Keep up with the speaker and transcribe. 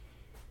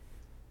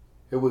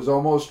It Was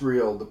Almost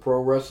Real, the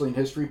Pro Wrestling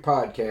History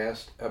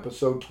Podcast,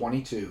 Episode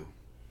 22.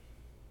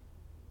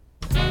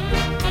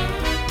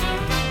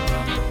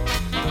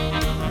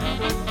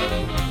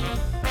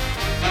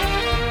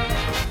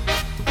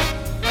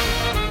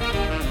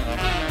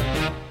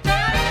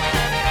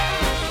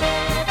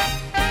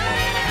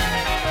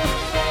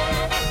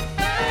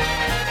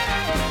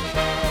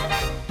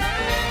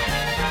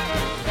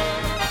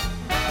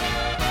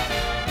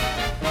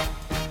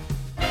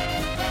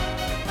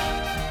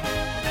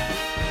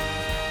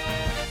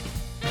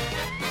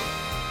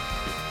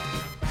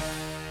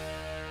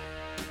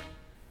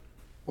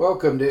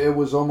 Welcome to It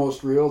Was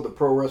Almost Real, the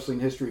Pro Wrestling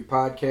History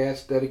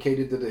Podcast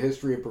dedicated to the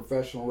history of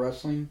professional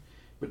wrestling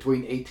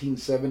between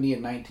 1870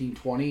 and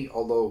 1920,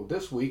 although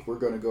this week we're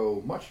going to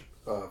go much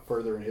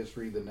further in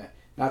history than that.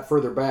 Not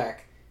further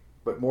back,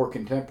 but more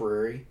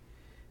contemporary.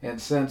 And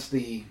since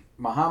the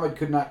Muhammad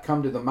could not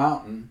come to the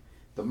mountain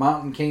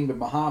came to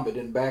Muhammad,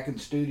 and back in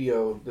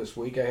studio this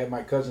week I have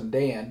my cousin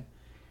Dan,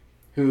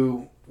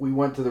 who we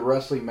went to the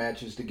wrestling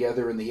matches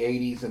together in the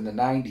 80s and the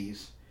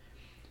 90s.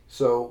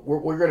 So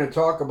we're going to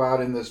talk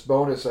about in this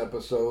bonus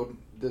episode,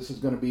 this is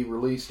going to be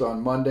released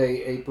on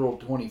Monday, April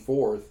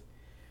 24th.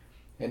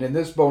 And in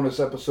this bonus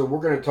episode,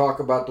 we're going to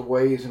talk about the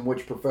ways in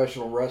which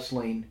professional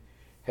wrestling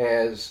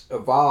has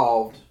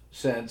evolved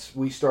since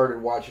we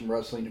started watching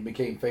wrestling and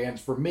became fans.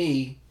 For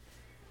me,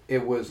 it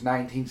was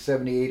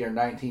 1978 or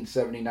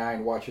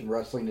 1979 watching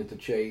wrestling at the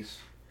Chase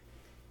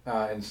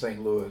in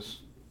St. Louis.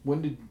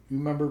 When did you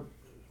remember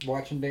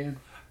watching, Dan?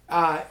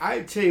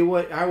 I tell you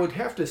what, I would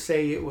have to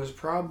say it was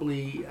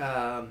probably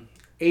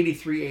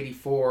 83,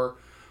 84,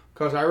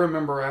 because I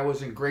remember I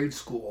was in grade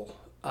school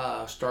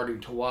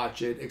starting to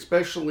watch it.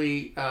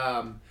 Especially,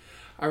 I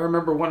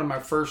remember one of my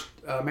first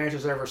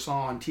matches I ever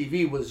saw on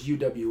TV was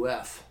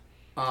UWF.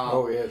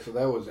 Oh, yeah, so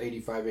that was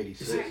 85,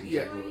 86.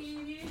 Yeah. What do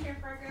you need here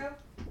before I go?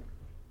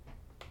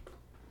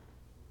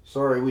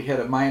 Sorry, we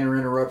had a minor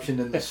interruption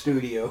in the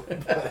studio.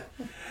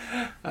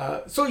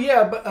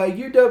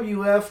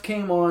 UWF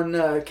came on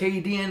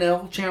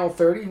KDNL Channel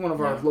 30, one of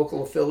our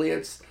local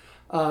affiliates.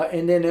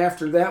 And then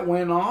after that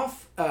went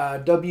off,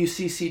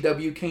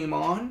 WCCW came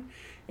on.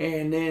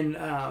 And then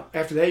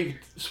after that, you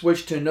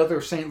switched to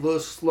another St.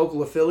 Louis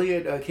local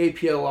affiliate,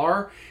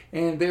 KPLR,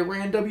 and they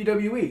ran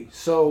WWE.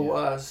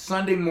 So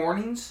Sunday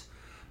mornings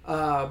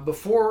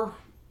before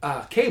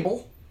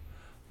cable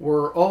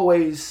were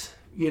always...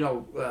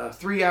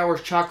 3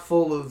 hours chock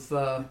full of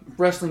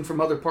wrestling from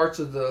other parts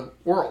of the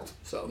world.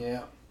 So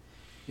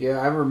yeah,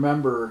 I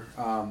remember.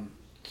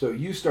 So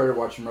you started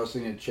watching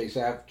wrestling at Chase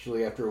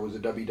actually after it was a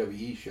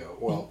WWE show.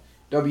 Well,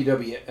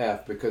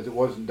 WWF, because it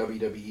wasn't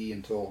WWE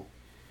until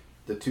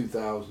the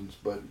 2000s.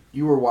 But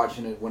you were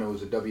watching it when it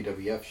was a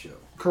WWF show.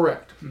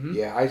 Correct. Mm-hmm.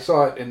 Yeah, I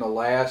saw it in the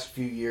last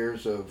few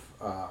years of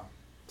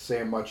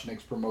Sam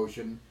Muchnick's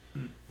promotion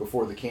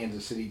before the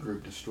Kansas City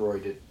group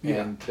destroyed it,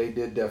 and they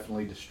did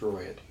definitely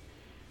destroy it.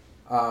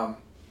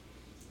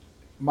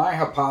 My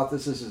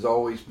hypothesis has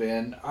always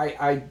been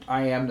I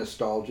am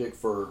nostalgic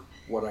for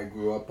what I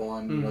grew up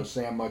on. Mm-hmm.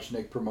 Sam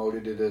Muchnick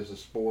promoted it as a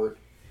sport,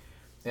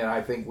 and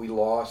I think we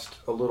lost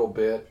a little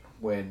bit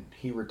when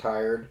he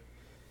retired.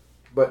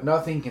 But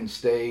nothing can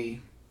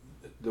stay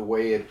the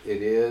way it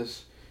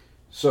is.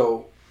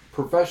 So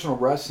professional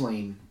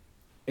wrestling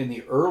in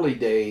the early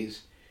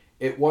days,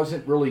 it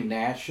wasn't really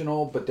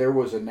national, but there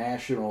was a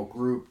national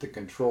group that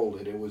controlled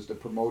it. It was the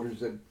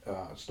promoters that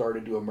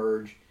started to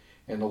emerge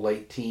in the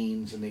late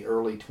teens and the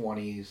early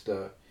 20s,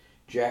 the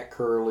Jack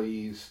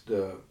Curleys,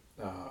 the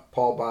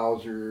Paul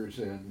Bowsers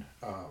in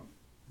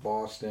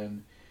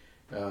Boston,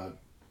 Tom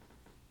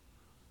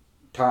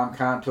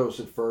Contos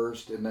at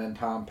first, and then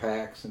Tom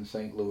Pax in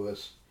St.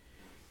 Louis.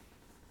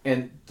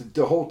 And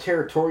the whole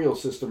territorial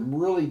system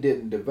really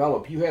didn't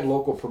develop. You had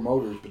local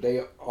promoters, but they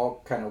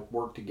all kind of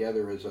worked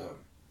together as a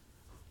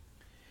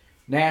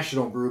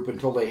national group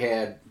until they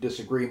had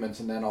disagreements,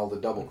 and then all the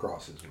double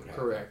crosses would happen.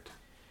 Correct.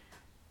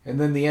 And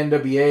then the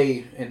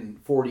NWA in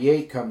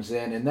 48 comes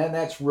in, and then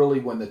that's really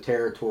when the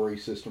territory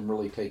system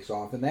really takes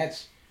off. And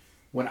that's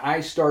when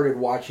I started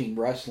watching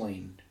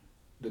wrestling,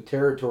 the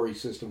territory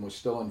system was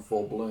still in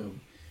full bloom.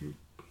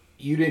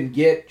 You didn't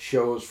get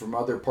shows from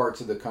other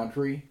parts of the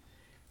country.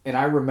 And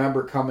I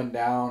remember coming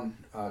down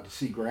to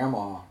see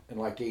Grandma in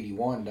like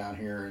 81 down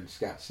here in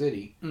Scott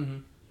City.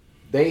 Mm-hmm.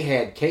 They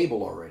had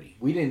cable already.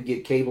 We didn't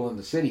get cable in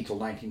the city till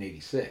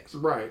 1986.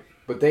 Right.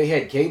 But they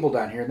had cable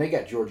down here, and they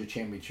got Georgia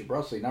Championship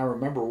Wrestling. And I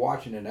remember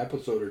watching an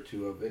episode or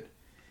two of it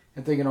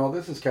and thinking, oh,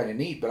 this is kind of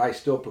neat, but I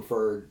still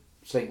preferred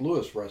St.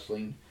 Louis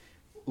wrestling,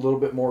 a little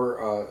bit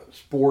more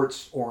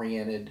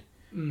sports-oriented,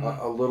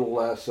 a little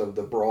less of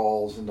the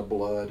brawls and the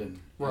blood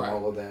and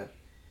all of that.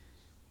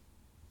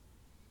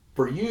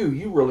 For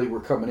you really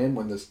were coming in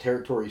when this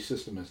territory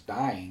system is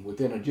dying.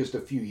 Within just a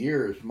few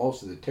years,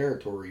 most of the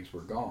territories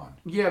were gone.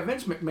 Yeah,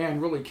 Vince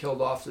McMahon really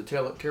killed off the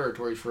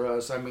territories for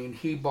us. I mean,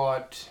 he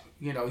bought...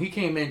 he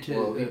came into...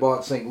 Well, he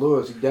bought St.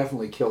 Louis. He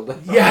definitely killed it.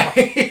 Yeah.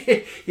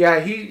 Yeah,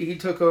 he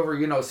took over,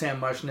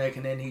 Sam Muchnick,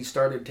 and then he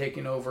started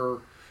taking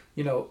over,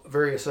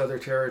 various other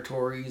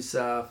territories.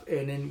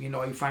 And then,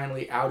 he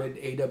finally outed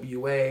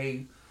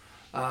AWA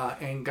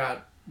and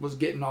was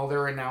getting all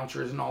their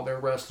announcers and all their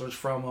wrestlers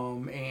from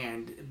them.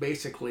 And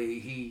basically,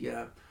 he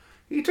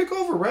took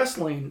over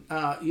wrestling,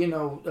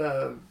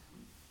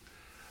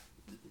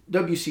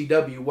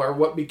 WCW, or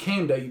what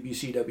became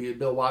WCW,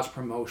 Bill Watts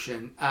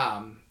promotion.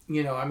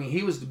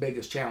 He was the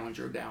biggest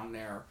challenger down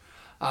there.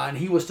 And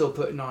he was still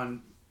putting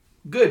on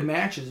good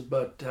matches,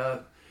 but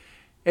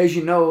as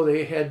you know,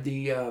 they had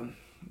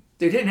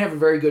they didn't have a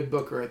very good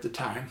booker at the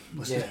time.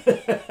 Yeah.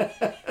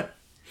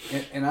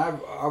 and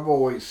I've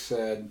always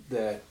said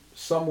that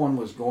someone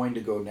was going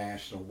to go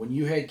national. When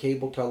you had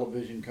cable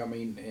television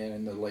coming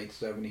in the late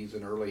 70s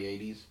and early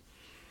 80s,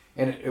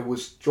 and it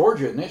was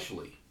Georgia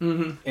initially,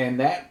 and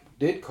that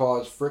did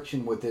cause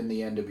friction within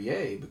the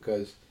NWA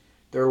because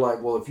they're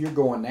like, well, if you're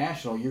going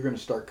national, you're going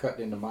to start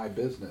cutting into my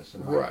business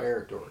and my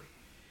territory.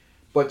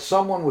 But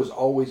someone was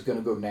always going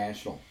to go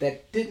national.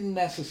 That didn't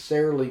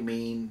necessarily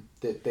mean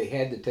that they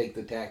had to take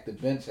the tack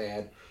that Vince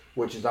had,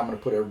 which is I'm going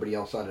to put everybody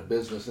else out of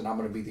business and I'm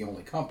going to be the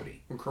only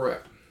company.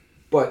 Correct.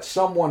 But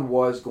someone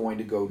was going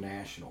to go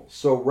national.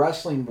 So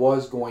wrestling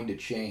was going to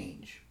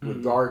change,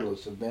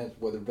 regardless of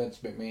whether Vince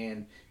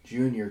McMahon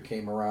Jr.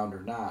 came around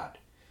or not.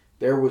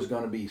 There was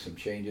going to be some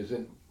changes.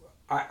 And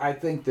I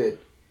think that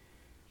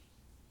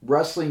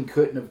wrestling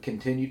couldn't have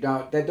continued.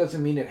 Now, that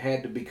doesn't mean it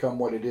had to become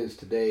what it is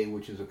today,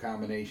 which is a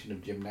combination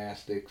of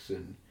gymnastics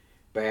and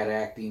bad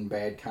acting,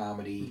 bad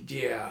comedy.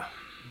 Yeah.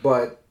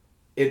 But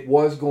it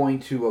was going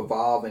to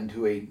evolve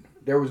into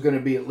there was going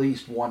to be at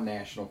least one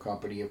national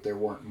company if there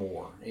weren't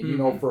more.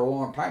 And, for a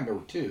long time, there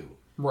were two.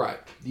 Right.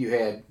 You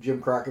had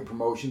Jim Crockett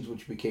Promotions,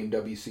 which became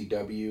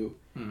WCW.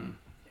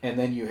 And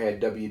then you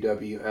had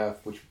WWF,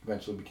 which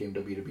eventually became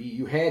WWE.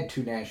 You had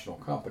two national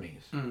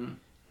companies.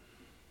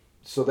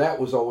 So that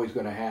was always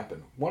going to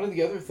happen. One of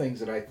the other things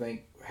that I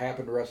think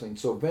happened to wrestling,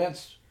 so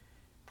Vince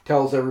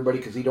tells everybody,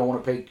 because he don't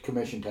want to pay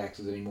commission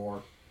taxes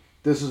anymore,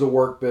 this is a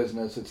work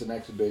business, it's an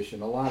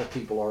exhibition. A lot of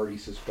people already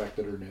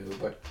suspected or knew,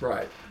 but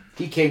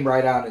he came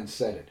right out and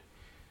said it.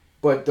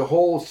 But the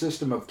whole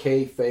system of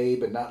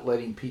kayfabe and not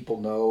letting people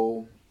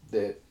know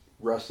that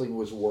wrestling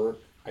was work,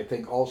 I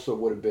think also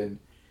would have been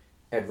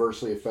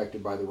adversely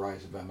affected by the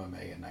rise of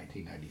MMA in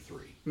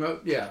 1993.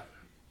 Yeah.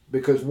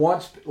 Because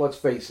let's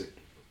face it,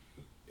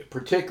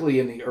 particularly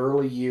in the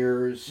early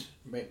years,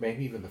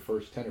 maybe even the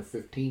first 10 or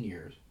 15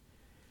 years,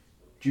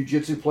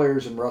 jiu-jitsu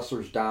players and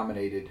wrestlers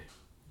dominated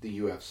the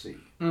UFC.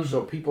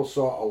 So people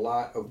saw a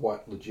lot of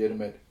what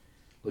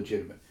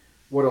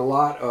what a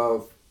lot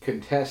of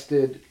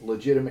contested,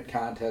 legitimate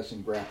contests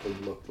and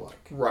grappling looked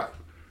like. Right.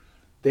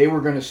 They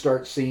were going to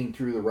start seeing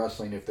through the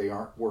wrestling if they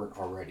weren't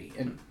already.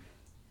 And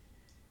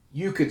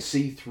you could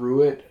see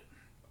through it,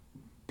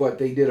 but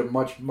they did a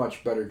much,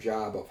 much better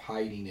job of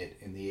hiding it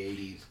in the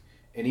 80s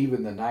and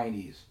even the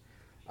 90s.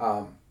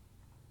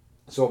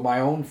 So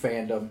my own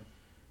fandom,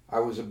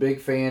 I was a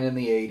big fan in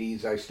the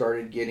 80s.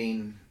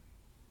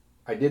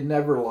 I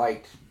never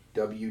liked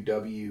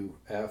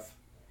WWF.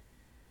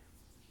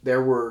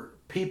 There were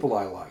people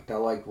I liked. I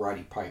liked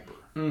Roddy Piper.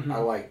 I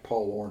liked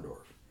Paul Orndorff.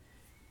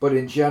 But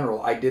in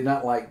general, I did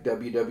not like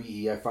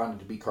WWE. I found it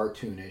to be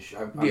cartoonish.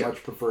 I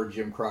much preferred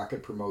Jim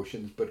Crockett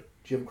Promotions, but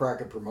Jim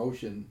Crockett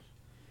Promotions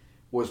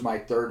was my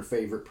third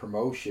favorite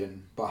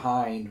promotion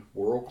behind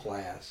World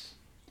Class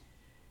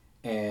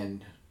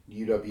and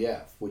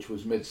UWF, which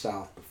was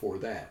Mid-South before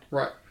that.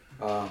 Right.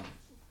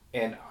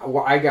 And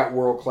I got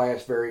World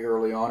Class very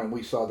early on, and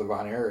we saw the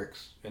Von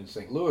Erichs in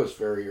St. Louis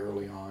very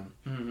early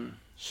on.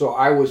 So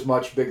I was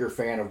much bigger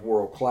fan of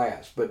World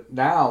Class. But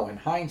now, in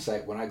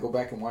hindsight, when I go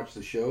back and watch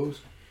the shows,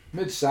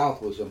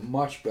 Mid-South was a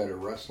much better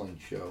wrestling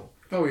show.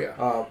 Oh,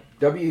 yeah.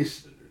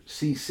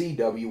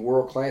 WCCW,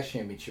 World Class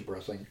Championship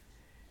Wrestling,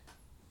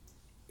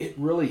 it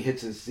really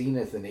hits its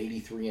zenith in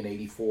 83 and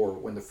 84.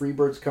 When the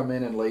Freebirds come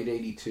in late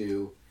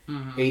 82,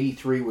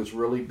 83 was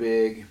really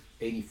big.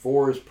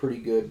 84 is pretty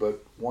good,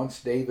 but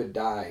once David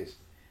dies,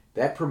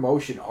 that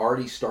promotion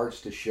already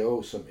starts to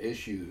show some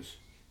issues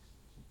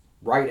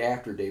right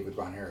after David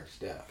Von Erich's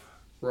death.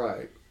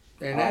 Right.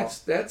 And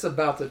that's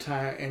about the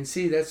time,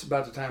 that's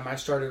about the time I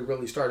started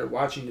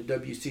watching the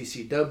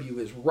WCCW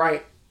is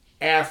right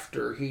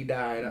after he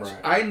died. Right.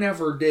 I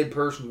never did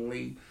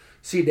personally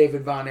see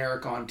David Von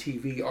Erich on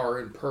TV or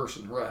in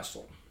person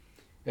wrestle.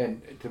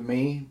 And to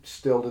me,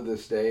 still to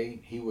this day,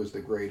 he was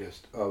the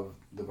greatest of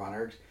the Von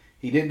Erichs.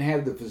 He didn't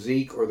have the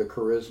physique or the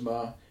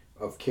charisma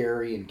of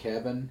Kerry and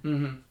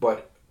Kevin,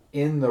 but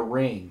in the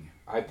ring,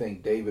 I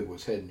think David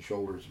was head and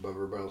shoulders above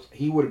everybody else.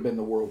 He would have been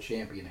the world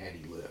champion had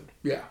he lived.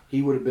 Yeah.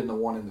 He would have been the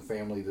one in the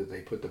family that they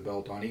put the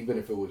belt on, even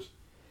if it was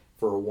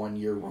for a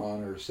 1-year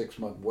run or a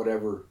 6-month,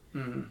 whatever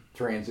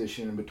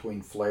transition in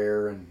between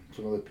Flair and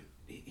some of the...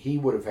 He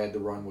would have had the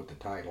run with the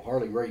title.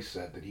 Harley Race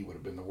said that he would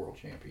have been the world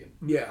champion.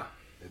 Yeah.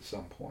 At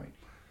some point.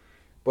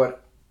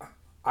 But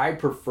I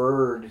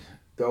preferred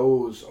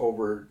those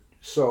over...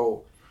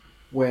 So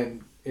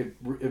when it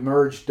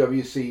emerged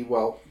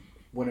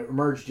when it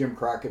emerged Jim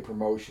Crockett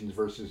Promotions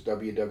versus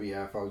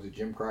WWF, I was a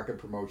Jim Crockett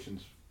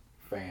Promotions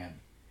fan.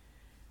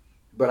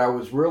 But I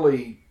was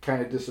really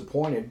kind of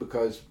disappointed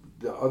because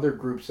the other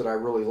groups that I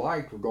really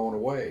liked were going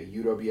away.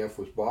 UWF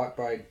was bought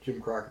by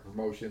Jim Crockett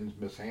Promotions,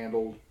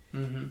 mishandled.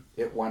 Mm-hmm.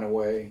 It went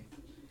away.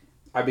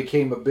 I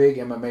became a big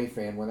MMA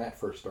fan when that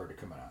first started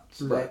coming out.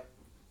 So that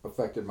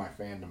affected my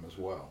fandom as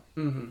well.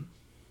 Mm-hmm.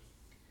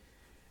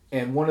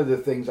 And one of the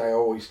things I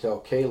always tell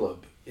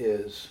Caleb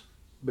is,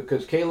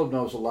 because Caleb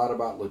knows a lot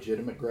about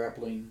legitimate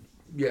grappling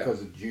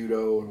because of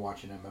judo and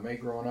watching MMA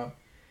growing up,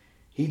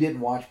 he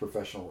didn't watch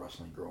professional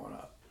wrestling growing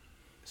up.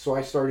 So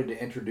I started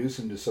to introduce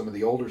him to some of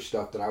the older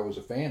stuff that I was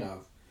a fan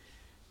of.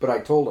 But I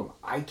told him,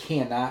 I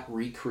cannot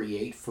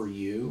recreate for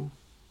you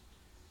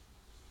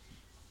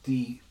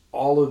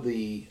all of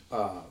the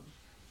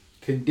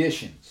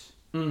conditions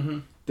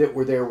that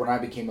were there when I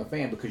became a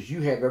fan, because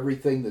you have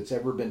everything that's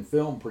ever been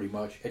filmed pretty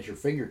much at your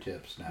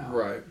fingertips now.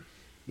 Right.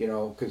 You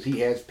know, because he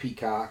has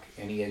Peacock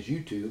and he has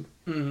YouTube.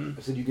 Mm-hmm.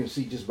 I said, you can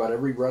see just about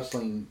every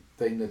wrestling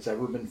thing that's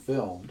ever been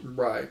filmed.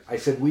 Right. I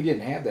said, we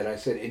didn't have that. I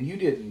said, and you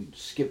didn't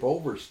skip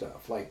over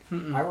stuff. Like, I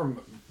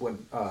remember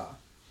when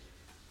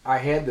I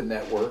had the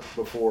network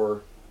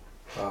before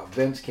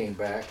Vince came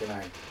back, and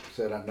I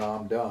said, no,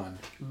 I'm done.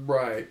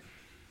 Right.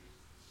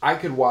 I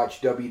could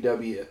watch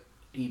WWE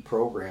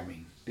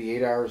programming, the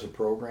 8 hours of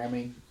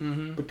programming,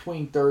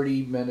 between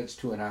 30 minutes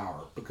to an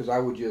hour, because I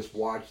would just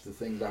watch the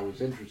things I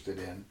was interested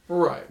in.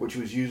 Right. Which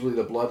was usually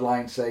the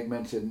bloodline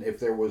segments, and if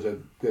there was a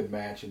good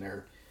match in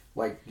there,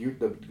 like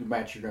the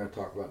match you're going to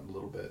talk about in a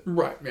little bit.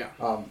 Right,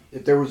 yeah.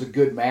 If there was a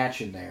good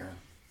match in there,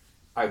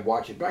 I'd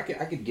watch it. But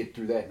I could get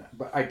through that.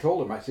 But I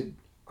told him, I said,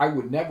 I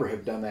would never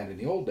have done that in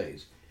the old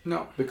days.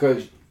 No.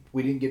 Because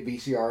we didn't get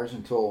VCRs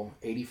until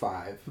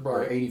 85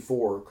 or Right.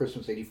 84,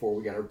 Christmas 84,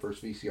 we got our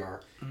first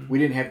VCR. We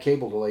didn't have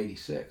cable till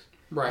 86.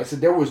 Right. I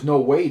said, there was no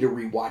way to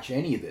rewatch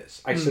any of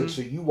this. I said,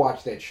 so you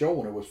watched that show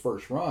when it was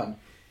first run,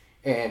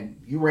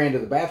 and you ran to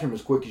the bathroom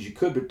as quick as you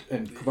could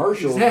in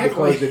commercials,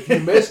 because if you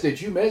missed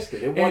it, you missed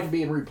it. It wasn't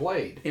being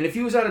replayed. And if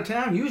you was out of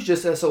town, you was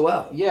just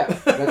SOL. Yeah,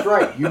 that's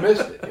right. You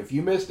missed it. If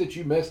you missed it,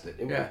 you missed it.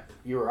 Yeah.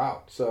 You were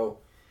out. So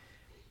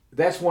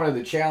that's one of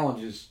the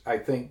challenges, I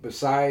think,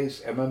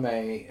 besides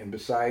MMA and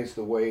besides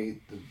the way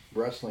the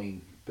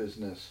wrestling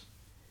business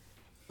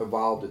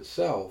evolved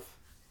itself.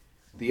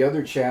 The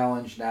other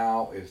challenge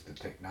now is the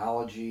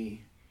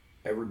technology.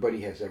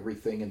 Everybody has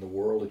everything in the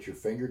world at your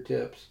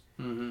fingertips.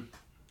 Mm-hmm.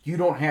 You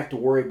don't have to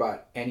worry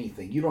about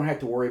anything. You don't have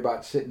to worry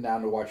about sitting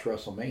down to watch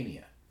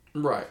WrestleMania.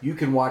 Right. You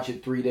can watch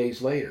it 3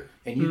 days later,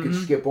 and you can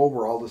skip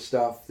over all the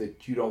stuff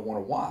that you don't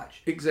want to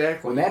watch.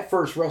 Exactly. When that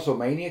first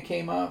WrestleMania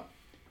came up,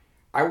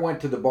 I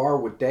went to the bar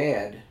with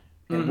Dad,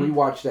 and we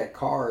watched that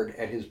card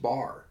at his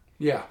bar.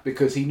 Yeah.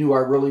 Because he knew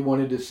I really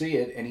wanted to see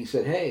it, and he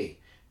said, hey,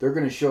 they're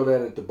going to show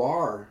that at the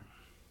bar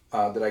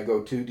that I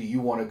go to. Do you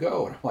want to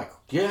go? And I'm like,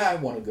 yeah, I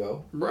want to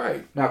go.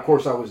 Right. Now, of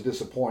course, I was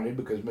disappointed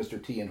because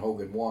Mr. T and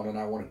Hogan won, and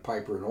I wanted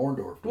Piper and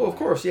Orndorff. Well, of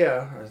course,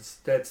 yeah.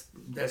 That's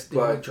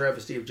the only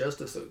travesty of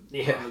justice on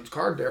the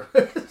card there.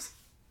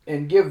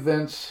 And give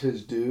Vince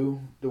his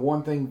due. The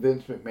one thing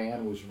Vince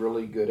McMahon was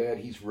really good at,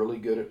 he's really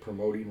good at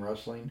promoting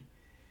wrestling,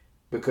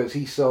 because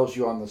he sells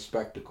you on the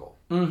spectacle.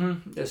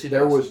 Mm-hmm. Yes, he does.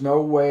 There was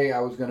no way I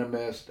was going to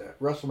miss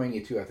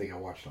WrestleMania 2. I think I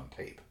watched on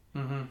tape.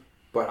 Mm-hmm.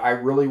 But I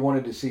really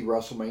wanted to see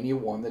WrestleMania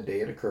 1 the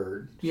day it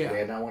occurred. So Yeah.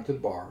 Dad and I went to the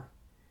bar.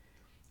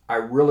 I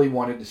really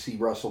wanted to see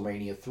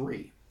WrestleMania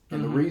 3.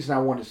 And the reason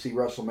I wanted to see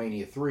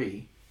WrestleMania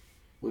 3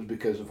 was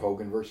because of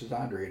Hogan versus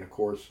Andre. And, of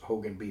course,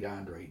 Hogan beat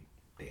Andre.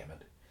 Damn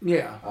it.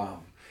 Yeah.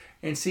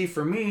 And see,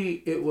 for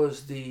me, it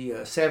was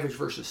the Savage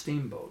versus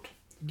Steamboat.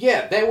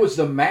 Yeah, that was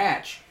the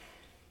match.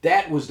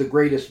 That was the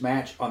greatest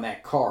match on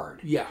that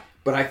card. Yeah.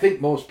 But I think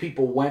most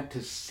people went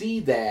to see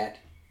that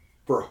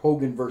for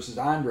Hogan versus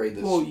Andre,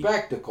 the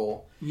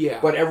spectacle. Yeah.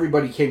 But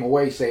everybody came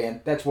away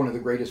saying, that's one of the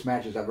greatest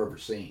matches I've ever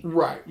seen.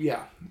 Right,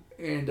 yeah.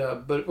 And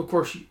but, of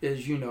course,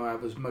 as you know, I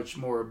was much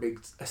more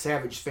a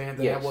Savage fan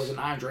than I was an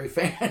Andre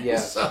fan.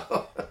 Yes.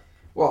 So.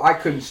 Well, I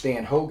couldn't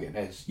stand Hogan,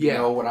 as you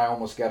know, when I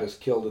almost got us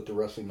killed at the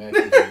wrestling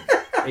matches in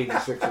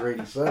 86 or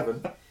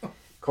 87,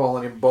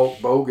 calling him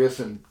bogus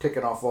and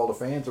ticking off all the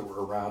fans that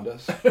were around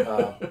us.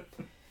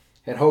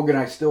 And Hogan,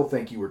 I still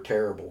think you were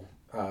terrible.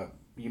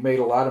 You made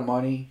a lot of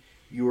money.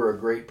 You were a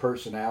great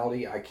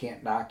personality. I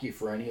can't knock you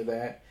for any of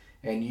that.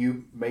 And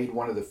you made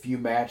one of the few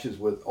matches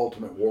with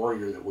Ultimate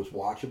Warrior that was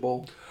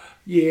watchable.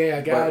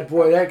 Yeah, God,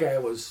 boy, that guy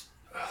was...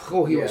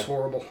 Oh, he was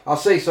horrible. I'll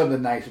say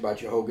something nice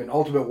about you, Hogan.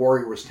 Ultimate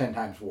Warrior was 10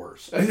 times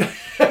worse. All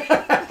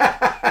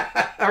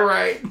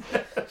right.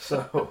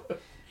 So,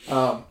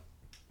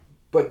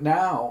 but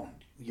now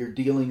you're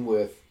dealing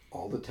with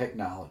all the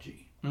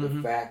technology.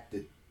 The fact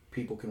that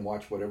people can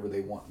watch whatever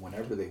they want,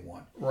 whenever they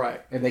want.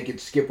 Right. And they can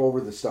skip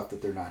over the stuff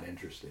that they're not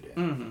interested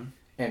in.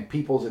 And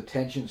people's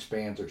attention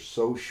spans are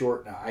so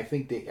short now. I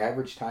think the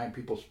average time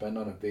people spend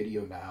on a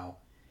video now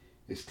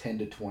is 10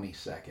 to 20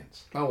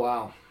 seconds. Oh,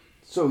 wow.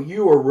 So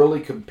you are really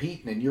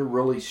competing, and you're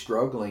really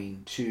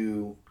struggling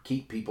to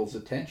keep people's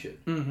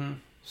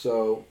attention.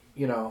 So,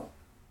 you know,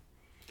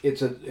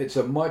 it's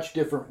a much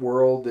different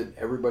world that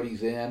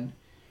everybody's in.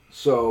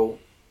 So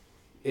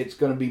it's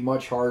going to be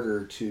much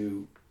harder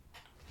to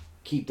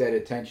keep that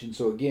attention.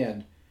 So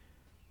again,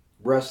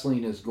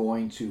 wrestling is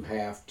going to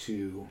have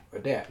to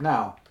adapt.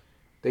 Now,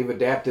 they've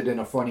adapted in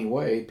a funny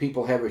way.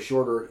 People have a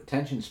shorter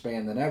attention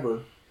span than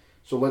ever.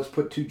 So let's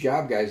put two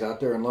job guys out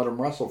there and let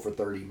them wrestle for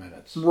 30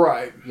 minutes.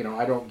 Right.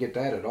 I don't get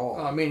that at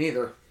all. Me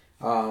neither.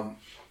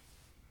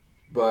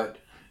 But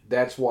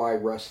that's why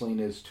wrestling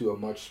is to a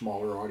much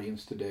smaller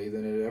audience today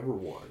than it ever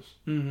was.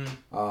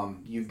 Mm-hmm.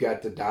 You've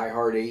got the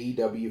diehard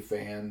AEW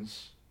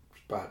fans,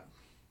 but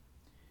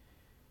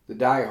the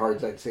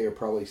diehards I'd say are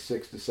probably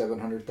 600,000 to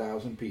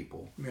 700,000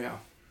 people. Yeah.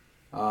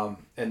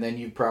 And then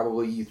you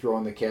throw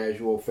in the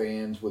casual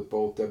fans with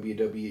both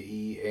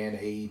WWE and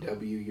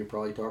AEW. You're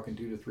probably talking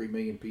 2 to 3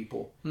 million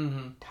people,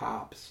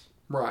 tops.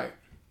 Right.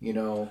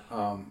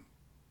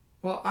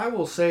 Well, I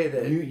will say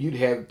that you'd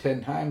have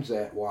 10 times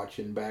that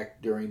watching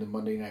back during the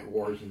Monday Night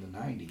Wars in the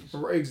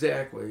 90s.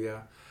 Exactly.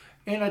 Yeah.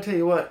 And I tell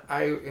you what,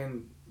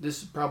 and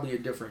this is probably a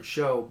different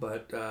show,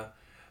 but I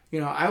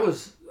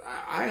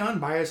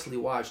unbiasedly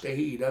watched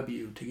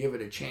AEW to give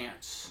it a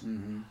chance,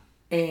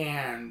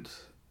 and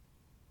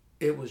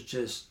it was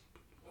just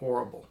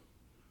horrible.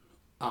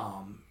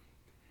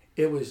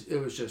 It was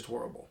just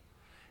horrible.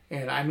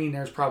 And I mean,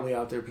 there's probably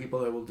out there people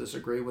that will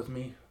disagree with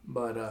me,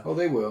 but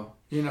they will.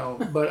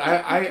 But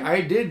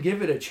I did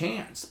give it a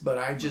chance, but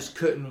I just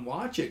couldn't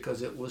watch it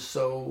because it was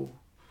so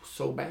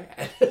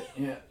bad.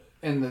 Yeah,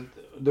 and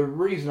the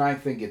reason I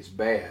think it's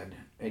bad,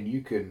 and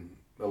you can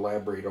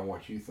elaborate on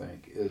what you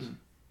think, is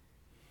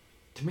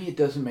to me it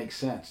doesn't make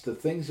sense. The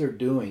things they're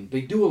doing,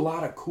 they do a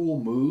lot of cool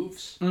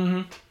moves,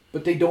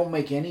 but they don't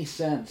make any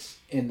sense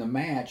in the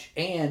match.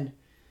 And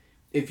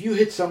if you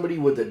hit somebody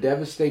with a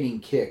devastating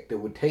kick that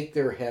would take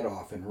their head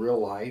off in real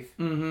life,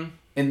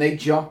 and they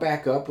jump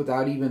back up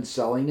without even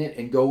selling it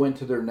and go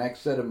into their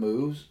next set of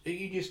moves,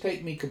 you just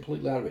take me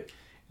completely out of it.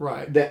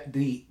 Right. That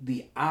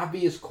the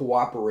obvious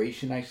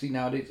cooperation I see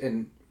nowadays,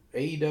 and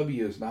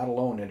AEW is not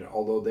alone in it,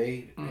 although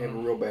they have a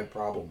real bad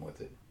problem with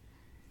it.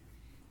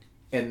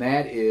 And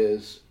that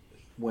is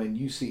when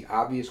you see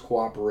obvious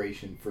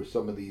cooperation for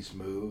some of these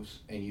moves,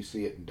 and you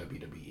see it in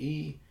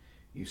WWE,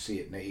 you see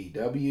it in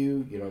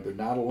AEW, they're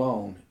not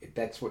alone.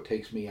 That's what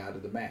takes me out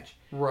of the match.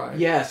 Right.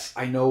 Yes,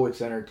 I know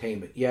it's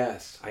entertainment.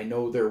 Yes, I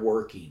know they're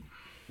working.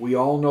 We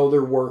all know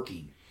they're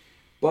working.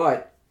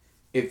 But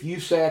if you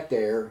sat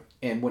there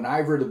and when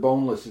Ivor the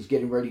Boneless is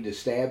getting ready to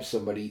stab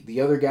somebody,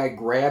 the other guy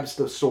grabs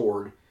the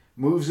sword,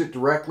 moves it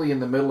directly in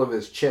the middle of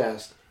his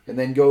chest, and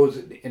then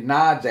goes and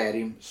nods at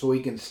him so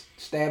he can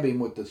stab him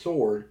with the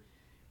sword,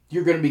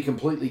 you're going to be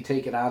completely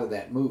taken out of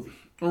that movie.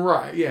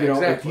 Right, yeah,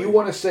 exactly.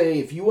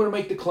 If you want to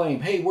make the claim,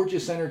 hey, we're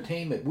just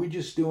entertainment, we're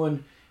just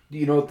doing,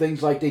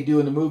 things like they do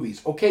in the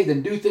movies. Okay,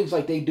 then do things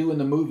like they do in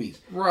the movies.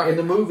 Right. In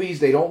the movies,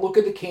 they don't look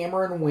at the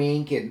camera and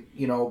wink and,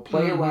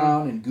 play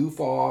around and goof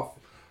off.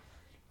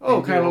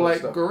 Oh, kind of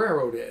like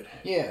Guerrero did.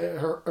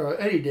 Yeah.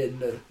 Eddie did in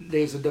the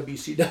days of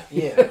WCW.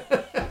 Yeah.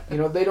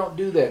 They don't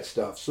do that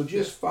stuff. So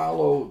just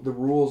follow the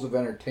rules of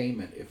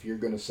entertainment if you're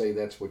going to say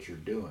that's what you're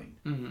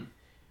doing.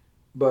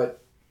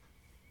 But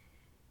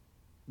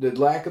the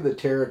lack of the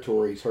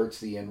territories hurts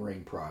the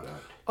in-ring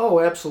product. Oh,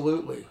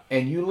 absolutely.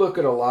 And you look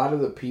at a lot of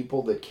the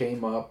people that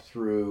came up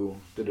through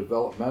the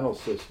developmental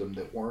system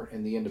that weren't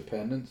in the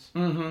independents,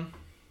 and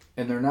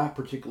they're not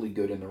particularly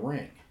good in the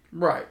ring.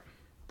 Right.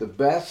 The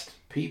best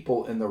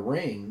people in the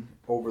ring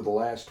over the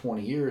last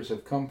 20 years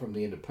have come from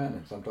the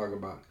independents. I'm talking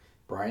about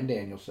Bryan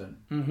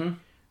Danielson.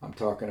 I'm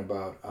talking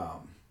about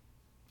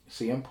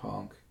CM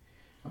Punk.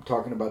 I'm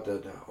talking about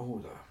the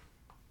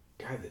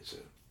guy that's a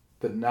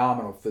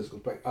phenomenal physical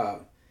player.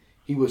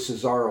 He was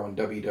Cesaro in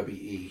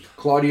WWE.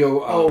 Claudio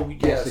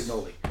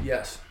Castagnoli.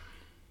 Yes.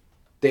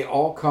 They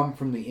all come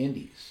from the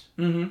indies.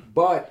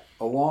 But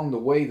along the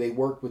way, they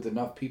worked with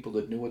enough people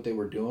that knew what they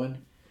were doing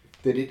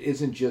that it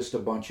isn't just a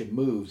bunch of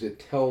moves. It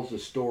tells a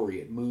story.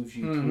 It moves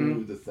you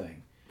through the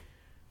thing.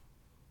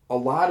 A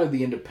lot of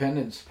the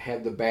independents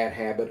have the bad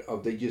habit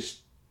of they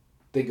just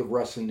think of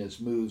wrestling as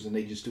moves, and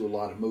they just do a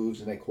lot of moves,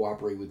 and they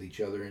cooperate with each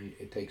other, and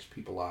it takes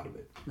people out of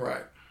it.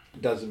 Right.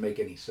 It doesn't make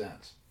any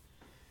sense.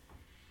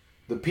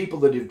 The people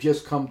that have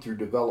just come through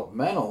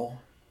developmental,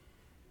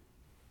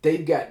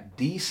 they've got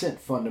decent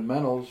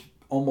fundamentals.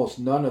 Almost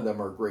none of them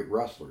are great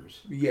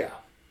wrestlers. Yeah.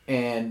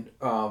 And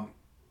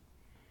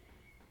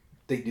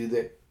they do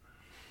that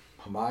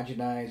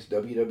homogenized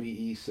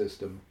WWE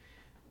system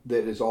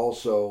that is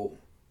also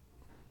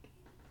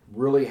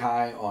really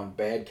high on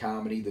bad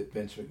comedy that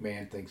Vince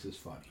McMahon thinks is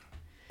funny.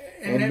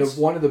 And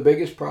one of the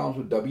biggest problems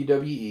with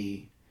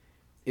WWE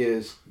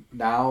is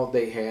now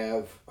they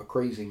have a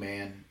crazy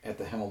man at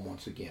the helm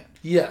once again.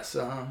 Yes.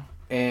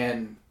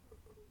 And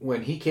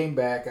when he came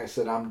back, I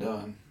said, I'm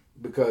done.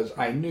 Because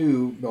I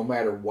knew no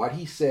matter what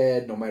he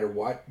said, no matter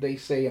what they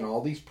say in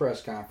all these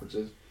press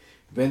conferences,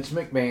 Vince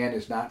McMahon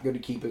is not going to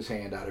keep his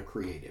hand out of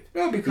creative.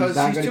 No, because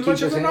he's too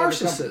much of a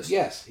narcissist.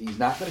 Yes, he's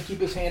not going to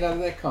keep his hand out of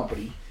that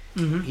company.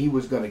 He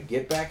was going to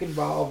get back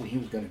involved, and he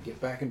was going to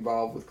get back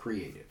involved with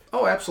creative.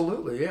 Oh,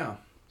 absolutely, yeah.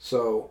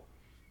 So...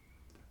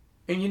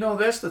 And,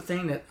 that's the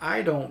thing that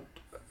I don't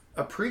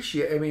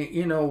appreciate. I mean,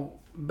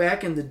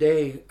 back in the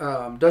day,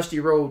 Dusty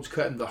Rhodes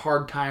cutting the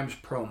Hard Times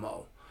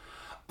promo.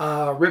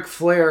 Ric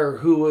Flair,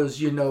 who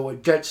was, a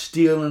jet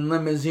stealing,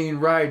 limousine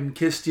riding,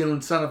 kiss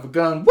stealing son of a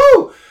gun.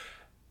 Woo!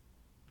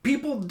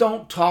 People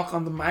don't talk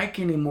on the mic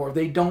anymore.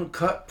 They don't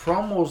cut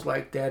promos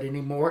like that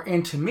anymore.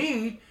 And to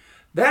me,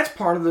 that's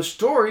part of the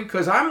story,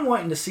 because I'm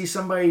wanting to see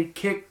somebody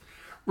kick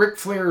Ric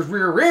Flair's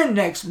rear end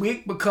next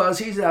week because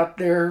he's out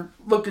there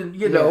looking,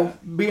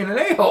 being an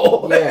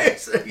a-hole. Yeah,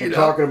 and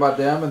talking about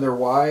them and their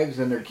wives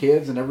and their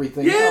kids and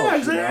everything else. Yeah,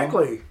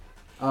 exactly.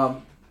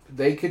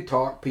 They could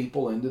talk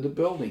people into the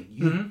building.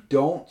 You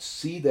don't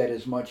see that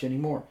as much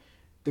anymore.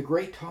 The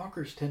great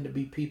talkers tend to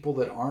be people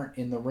that aren't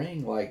in the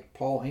ring, like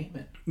Paul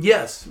Heyman.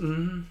 Yes.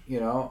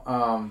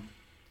 Mm-hmm.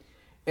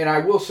 And I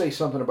will say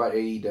something about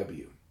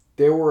AEW.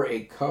 There were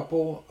a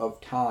couple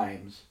of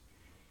times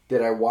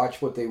that I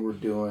watched what they were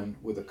doing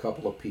with a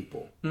couple of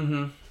people.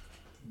 Mm-hmm.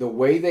 The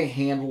way they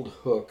handled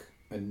Hook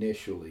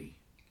initially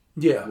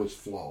was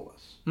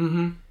flawless.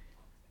 Mm-hmm.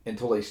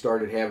 Until they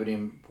started having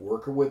him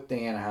working with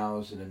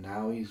Danhausen, and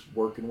now he's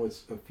working with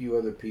a few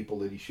other people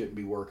that he shouldn't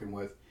be working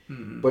with.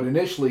 Mm-hmm. But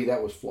initially,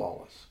 that was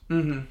flawless.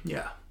 Mm-hmm.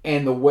 Yeah.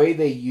 And the way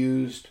they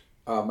used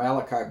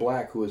Malachi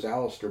Black, who is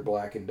Aleister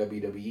Black in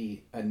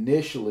WWE,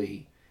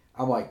 initially,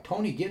 I'm like,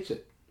 Tony gets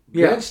it.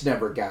 Yeah. Vince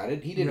never got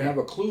it. He didn't have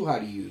a clue how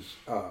to use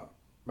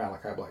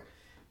Malachi Black.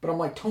 But I'm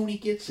like, Tony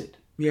gets it.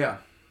 Yeah.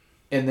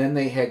 And then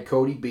they had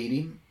Cody beat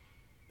him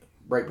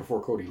right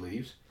before Cody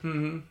leaves.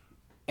 Mm-hmm.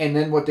 And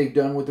then what they've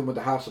done with him with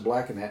the House of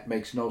Black and that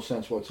makes no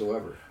sense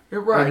whatsoever.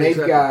 You're right. And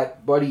they've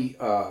got Buddy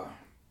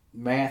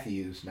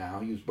Matthews now.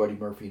 He was Buddy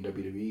Murphy in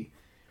WWE,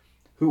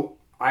 who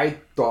I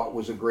thought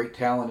was a great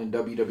talent in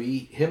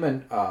WWE. Him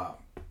and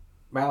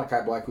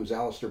Malachi Black, who's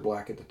Aleister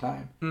Black at the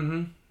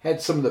time,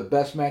 had some of the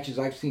best matches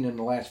I've seen in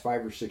the last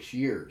 5 or 6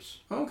 years.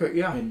 Okay,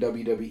 yeah. In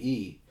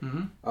WWE.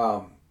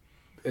 Mm-hmm.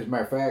 As a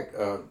matter of fact,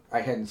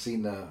 I hadn't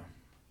seen I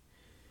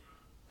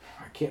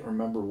can't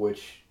remember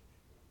which.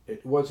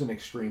 It wasn't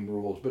Extreme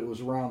Rules, but it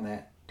was around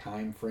that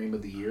time frame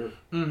of the year.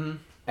 Mm-hmm.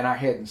 And I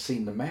hadn't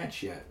seen the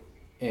match yet.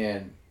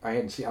 And I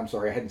hadn't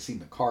seen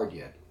the card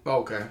yet.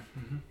 Okay.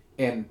 Mm-hmm.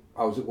 And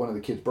I was at one of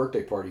the kids'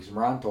 birthday parties, and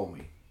Ron told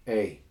me,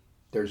 hey,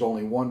 there's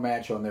only one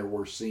match on there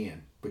worth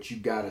seeing, but you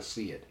got to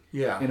see it.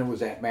 Yeah. And it was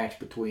that match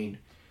between,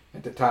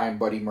 at the time,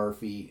 Buddy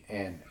Murphy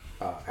and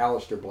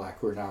Aleister Black,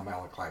 who are now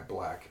Malachi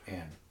Black,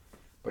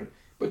 but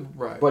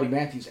right. Buddy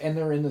Matthews. And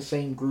they're in the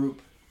same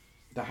group,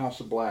 the House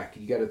of Black.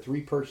 You got a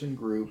 3-person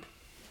group,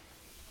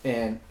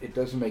 and it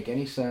doesn't make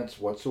any sense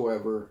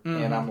whatsoever.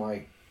 Mm-hmm. And I'm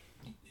like,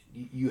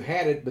 you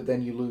had it, but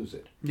then you lose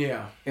it.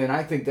 Yeah. And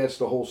I think that's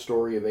the whole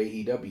story of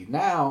AEW.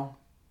 Now,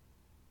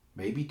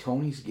 maybe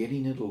Tony's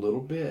getting it a little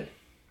bit.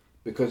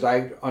 Because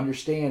I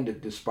understand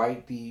that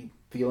despite the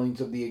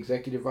feelings of the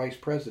executive vice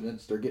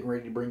presidents, they're getting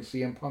ready to bring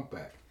CM Punk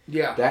back.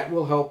 Yeah. That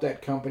will help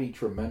that company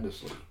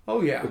tremendously.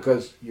 Oh, yeah.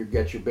 Because you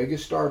get your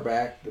biggest star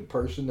back, the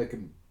person that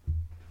can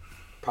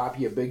pop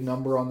you a big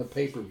number on the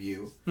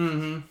pay-per-view,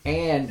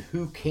 and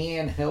who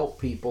can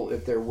help people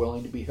if they're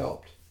willing to be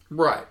helped.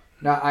 Right.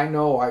 Now, I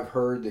know I've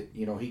heard that,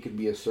 he can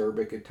be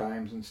acerbic at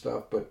times and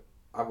stuff, but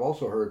I've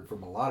also heard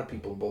from a lot of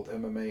people in both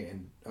MMA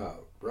and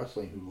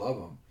wrestling who love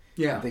him.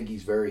 Yeah. I think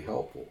he's very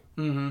helpful.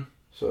 Mm-hmm.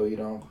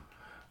 So,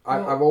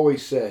 I've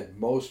always said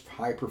most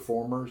high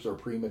performers are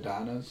prima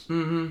donnas,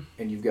 and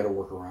you've got to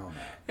work around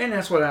that. And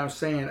that's what I'm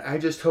saying. I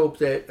just hope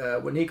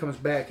that when he comes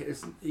back,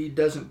 he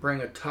doesn't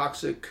bring a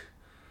toxic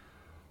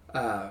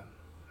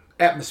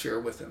atmosphere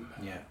with him.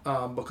 Yeah.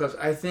 Because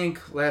I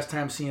think last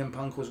time CM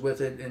Punk was with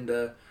it, and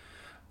the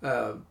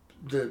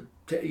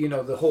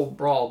whole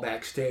brawl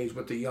backstage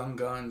with the Young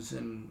Guns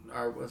and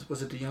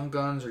was it the Young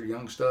Guns or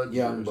Young Studs?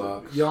 Young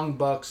Bucks. Young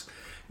Bucks.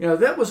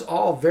 That was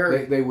all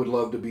very. They would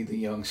love to be the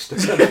Young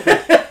Studs.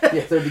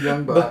 Yeah, they're the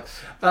Young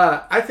Bucks.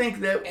 But, I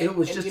think that it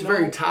was just a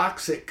very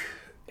toxic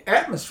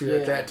atmosphere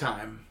at that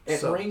time.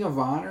 At Ring of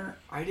Honor,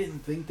 I didn't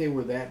think they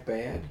were that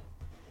bad.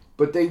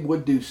 But they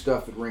would do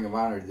stuff at Ring of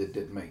Honor that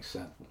didn't make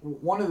sense.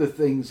 One of the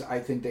things I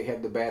think they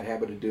have the bad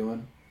habit of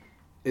doing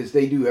is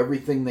they do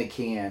everything they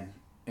can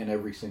in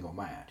every single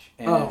match.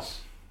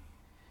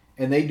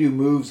 And they do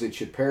moves that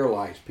should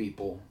paralyze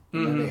people,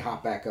 and then they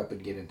hop back up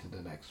and get into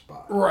the next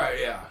spot. Right,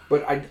 yeah.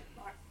 But I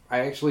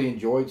actually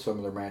enjoyed some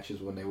of their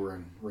matches when they were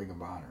in Ring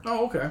of Honor.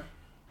 Oh, okay.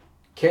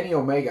 Kenny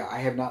Omega, I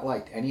have not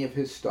liked any of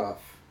his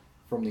stuff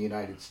from the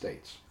United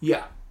States.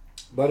 Yeah.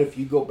 But if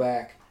you go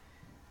back,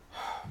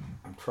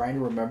 I'm trying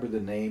to remember the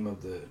name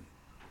of the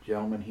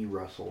gentleman he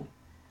wrestled.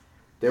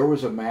 There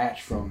was a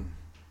match from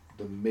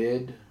the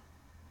mid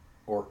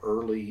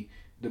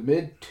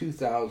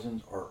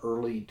 2000s or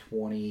early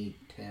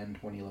 2010,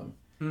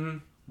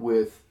 2011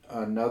 with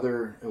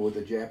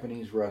a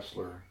Japanese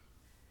wrestler,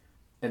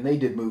 and they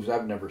did moves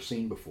I've never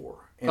seen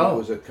before, and it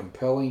was a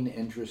compelling,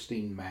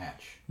 interesting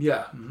match.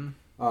 Yeah.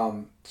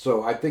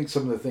 So I think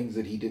some of the things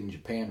that he did in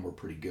Japan were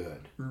pretty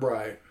good.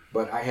 Right.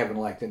 But I haven't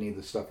liked any of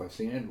the stuff I've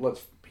seen. And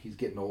he's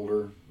getting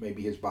older.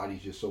 Maybe his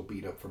body's just so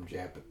beat up from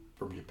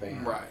from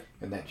Japan. Right.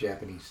 And that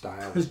Japanese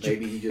style.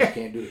 Maybe he just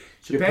can't do it.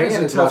 Japan's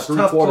Japan is a tough,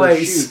 about three-quarters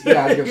place. shoot.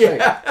 Yeah, I was going to say.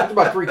 It's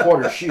about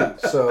three-quarters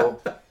shoot.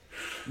 So,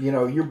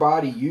 your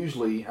body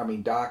usually,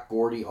 Doc,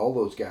 Gordy, all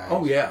those guys.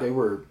 Oh, yeah. They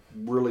were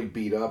really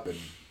beat up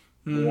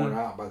and worn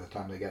out by the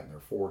time they got in their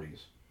 40s.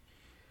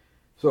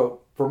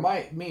 So, for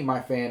my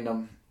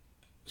fandom,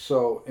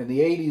 so in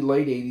the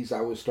late 80s,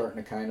 I was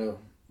starting to kind of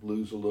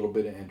lose a little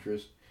bit of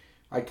interest.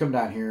 I'd come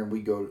down here and we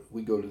go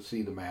to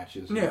see the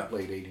matches in the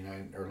late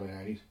 89, early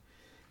 90s.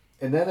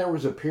 And then there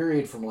was a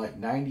period from like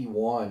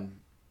 91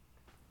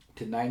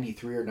 to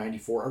 93 or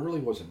 94. I really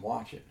wasn't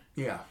watching.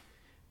 Yeah.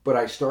 But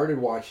I started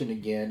watching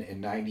again in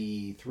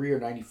 93 or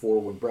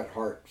 94 when Bret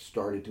Hart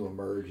started to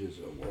emerge as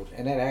a world.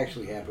 And that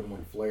actually happened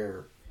when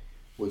Flair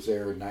was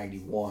there in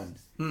 91.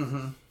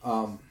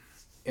 Mm-hmm.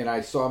 And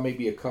I saw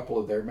maybe a couple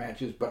of their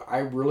matches, but I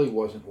really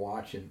wasn't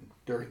watching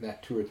during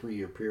that 2 or 3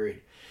 year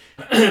period.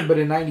 But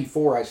in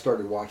 94, I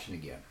started watching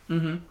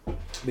again.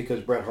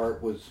 Because Bret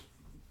Hart was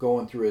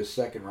going through his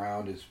second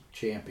round as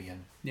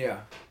champion.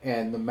 Yeah.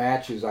 And the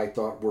matches I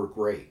thought were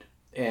great.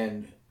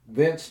 And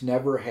Vince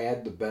never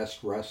had the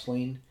best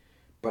wrestling,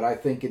 but I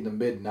think in the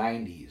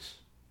mid-90s,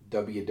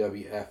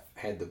 WWF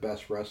had the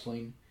best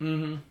wrestling.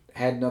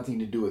 Had nothing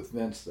to do with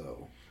Vince,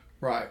 though.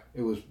 Right.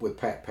 It was with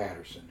Pat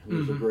Patterson, who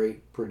was a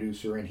great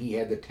producer, and he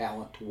had the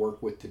talent to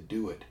work with to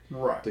do it.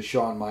 Right. The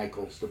Shawn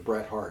Michaels, the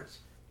Bret Harts,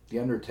 the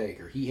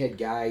Undertaker. He had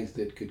guys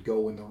that could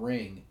go in the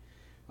ring.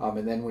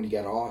 And then when he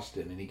got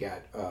Austin and he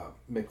got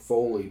Mick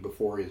Foley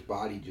before his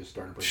body just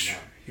started breaking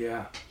down.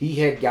 Yeah. He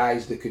had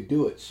guys that could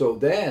do it. So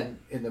then,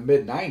 in the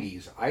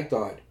mid-90s, I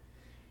thought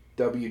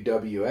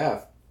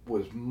WWF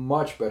was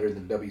much better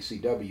than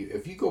WCW.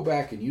 If you go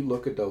back and you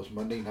look at those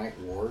Monday Night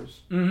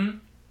Wars,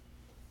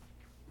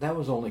 that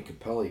was only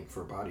compelling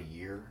for about a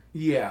year.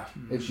 Yeah.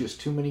 It's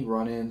just too many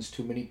run-ins,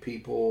 too many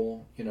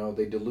people.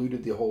 They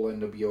diluted the whole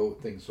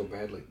NWO thing so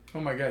badly. Oh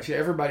my gosh, yeah,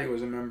 everybody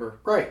was a member.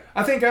 Right.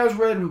 I think I was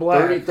red and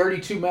black.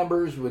 32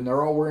 members when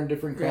they're all wearing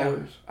different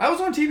colors. I was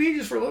on TV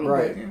just for a little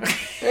bit.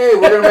 Hey,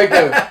 we're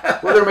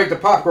gonna make the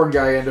popcorn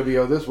guy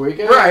NWO this week.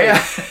 Right,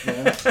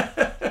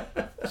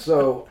 yeah.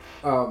 So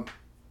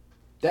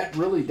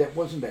that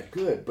wasn't that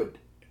good, but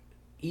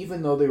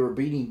even though they were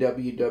beating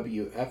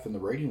WWF in the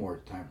rating war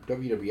at the time,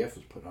 WWF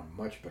was putting on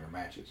much better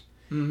matches.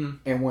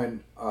 And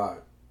when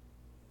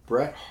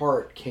Bret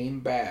Hart came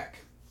back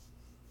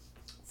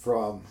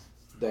from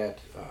that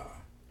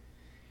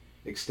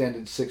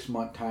extended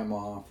 6-month time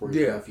off where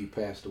his nephew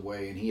passed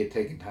away, and he had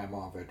taken time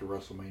off after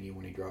WrestleMania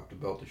when he dropped the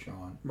belt to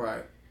Shawn.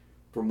 Right.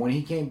 From when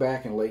he came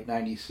back in late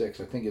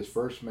 96, I think his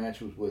first match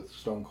was with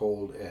Stone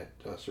Cold at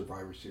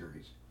Survivor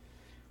Series.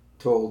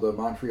 Told the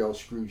Montreal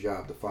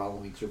Screwjob the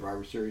following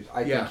Survivor Series.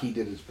 I think he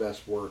did his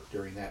best work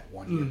during that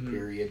 1 year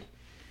period.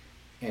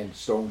 And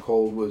Stone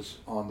Cold was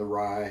on the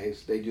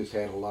rise. They just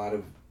had a lot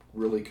of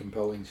really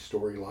compelling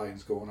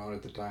storylines going on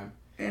at the time.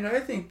 And I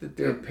think that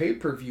their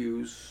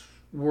pay-per-views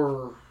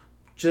were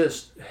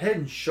just head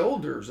and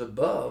shoulders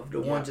above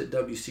the ones that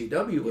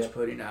WCW was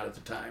putting out at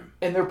the time.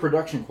 And their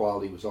production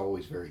quality was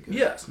always very good.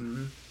 Yes.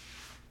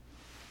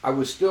 I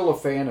was still a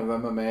fan of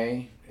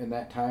MMA in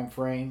that time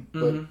frame,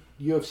 but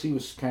UFC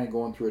was kind of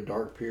going through a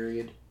dark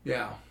period.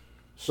 Yeah.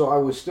 So I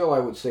was still, I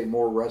would say,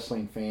 more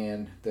wrestling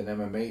fan than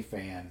MMA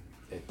fan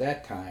at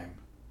that time,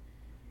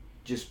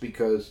 just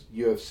because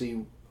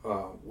UFC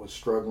was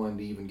struggling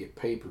to even get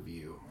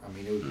pay-per-view. I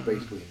mean, it was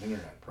basically an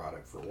internet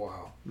product for a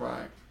while.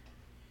 Right.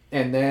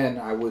 And then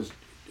I was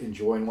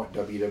enjoying what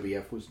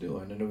WWF was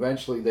doing. And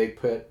eventually they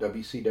put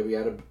WCW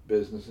out of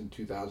business in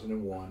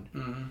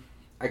 2001.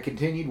 I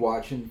continued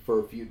watching for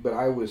a few, but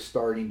I was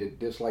starting to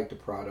dislike the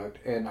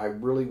product, and I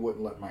really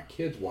wouldn't let my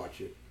kids watch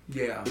it.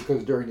 Yeah.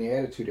 Because during the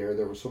Attitude Era,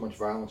 there was so much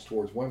violence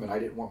towards women. I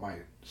didn't want my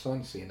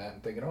son seeing that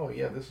and thinking, oh,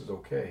 yeah, this is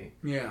okay.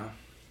 Yeah.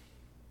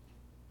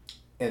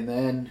 And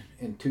then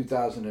in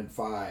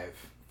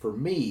 2005, for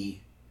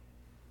me,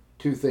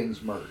 two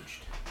things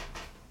merged.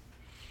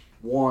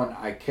 One,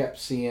 I kept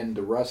seeing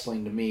the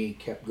wrestling to me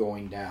kept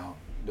going down.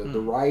 The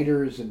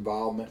writers'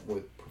 involvement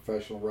with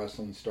professional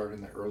wrestling starting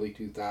in the early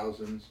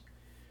 2000s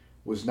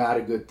was not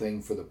a good thing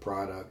for the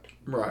product.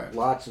 Right.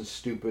 Lots of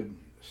stupid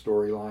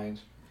storylines.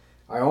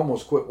 I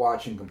almost quit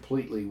watching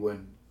completely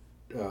when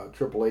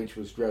Triple H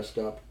was dressed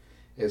up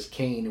as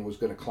Kane and was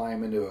going to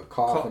climb into a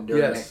coffin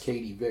during that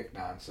Katie Vick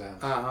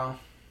nonsense.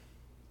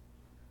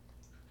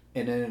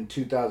 And then in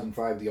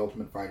 2005, the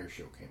Ultimate Fighter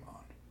show came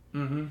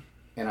on.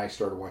 And I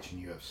started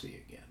watching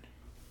UFC again.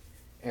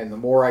 And the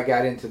more I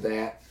got into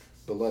that,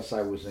 the less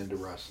I was into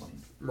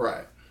wrestling.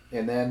 Right.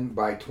 And then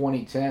by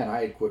 2010,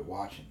 I had quit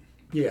watching.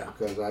 Yeah.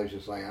 Because I was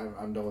just like,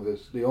 I'm done with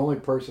this. The only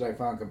person I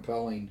found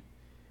compelling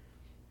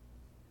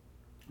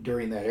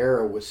during that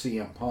era was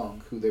CM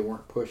Punk, who they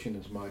weren't pushing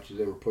as much as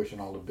they were pushing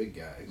all the big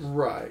guys.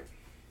 Right.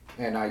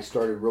 And I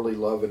started really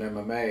loving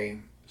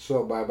MMA.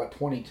 So by about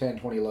 2010,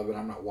 2011,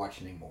 I'm not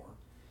watching anymore.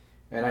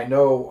 And I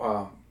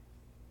know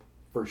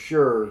for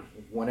sure,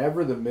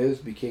 whenever The Miz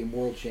became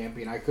world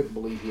champion, I couldn't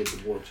believe he had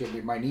been world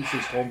champion. My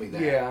nieces told me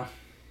that. Yeah.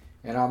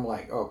 And I'm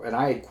like, oh, and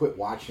I had quit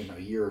watching a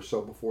year or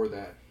so before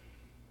that.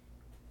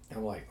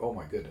 I'm like, oh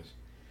my goodness.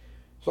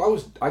 So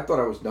I thought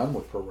I was done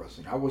with pro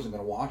wrestling. I wasn't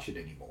going to watch it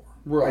anymore.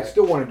 Right. I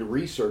still wanted to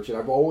research it.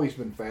 I've always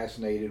been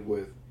fascinated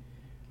with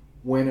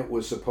when it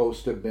was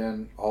supposed to have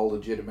been all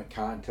legitimate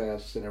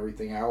contests and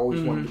everything. I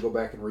always wanted to go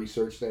back and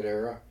research that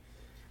era.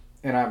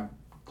 And I'm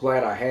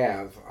glad I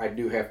have. I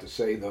do have to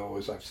say, though,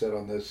 as I've said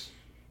on this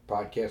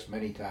podcast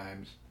many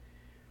times,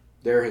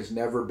 there has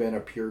never been a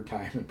pure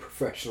time in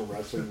professional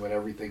wrestling when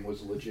everything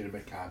was a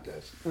legitimate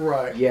contest.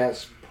 Right.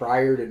 Yes,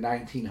 prior to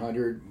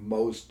 1900,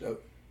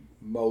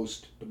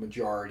 the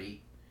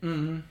majority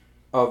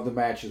of the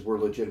matches were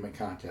legitimate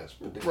contests.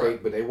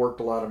 But they worked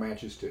a lot of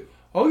matches too.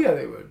 Oh, yeah,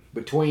 they would.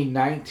 Between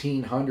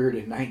 1900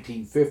 and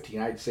 1915,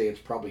 I'd say it's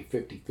probably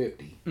 50-50.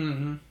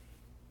 Mm-hmm.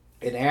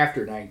 And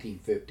after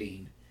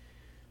 1915,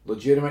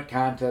 legitimate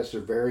contests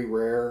are very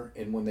rare,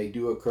 and when they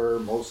do occur,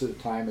 most of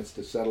the time it's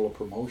to settle a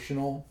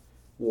promotional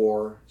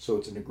war, so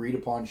it's an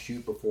agreed-upon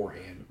shoot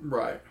beforehand.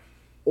 Right.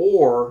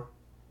 Or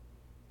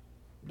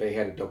they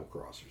had a double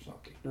cross or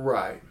something.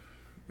 Right.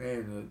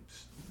 Man,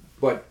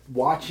 but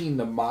watching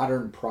the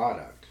modern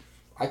product,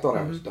 I thought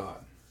I was done.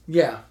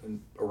 Yeah.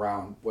 And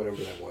around whatever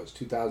that was,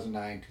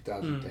 2009,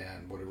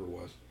 2010, whatever it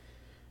was.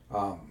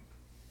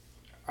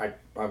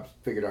 I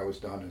figured I was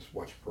done as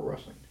watching pro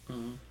wrestling.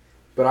 Mm-hmm.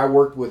 But I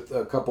worked with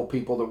a couple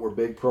people that were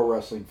big pro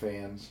wrestling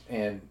fans,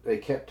 and they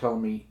kept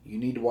telling me, you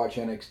need to watch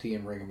NXT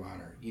and Ring of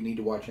Honor. You need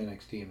to watch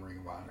NXT and Ring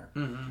of Honor.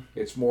 Mm-hmm.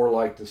 It's more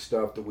like the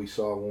stuff that we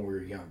saw when we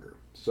were younger.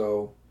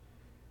 So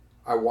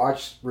I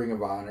watched Ring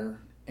of Honor,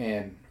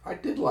 and I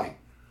did like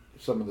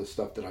some of the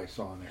stuff that I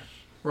saw in there.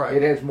 Right.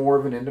 It has more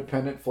of an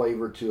independent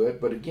flavor to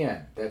it, but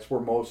again, that's where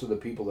most of the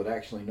people that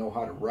actually know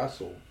how to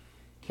wrestle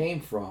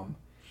came from.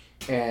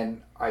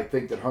 And I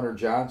think that Hunter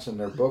Johnson,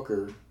 their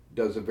booker,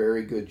 does a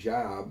very good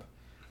job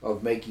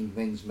of making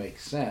things make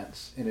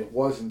sense, and it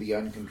wasn't the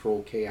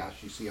uncontrolled chaos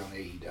you see on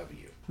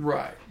AEW.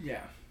 Right,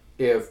 yeah.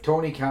 If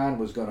Tony Khan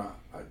was going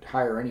to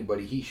hire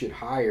anybody, he should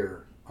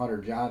hire Hunter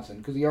Johnson,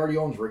 because he already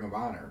owns Ring of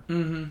Honor.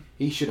 Mm-hmm.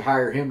 He should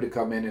hire him to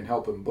come in and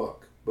help him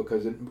book,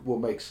 because it will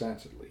make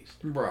sense at least.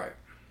 Right.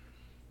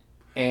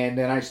 And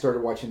then I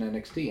started watching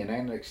NXT, and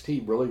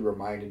NXT really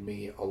reminded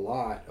me a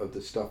lot of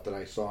the stuff that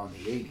I saw in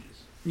the 80s.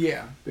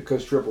 Yeah.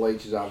 Because Triple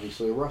H is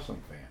obviously a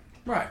wrestling fan.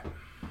 Right.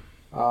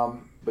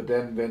 But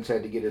then Vince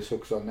had to get his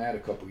hooks on that a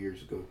couple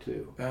years ago,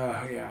 too.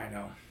 Yeah, I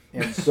know.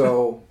 And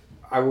so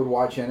I would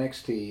watch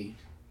NXT,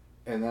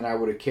 and then I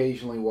would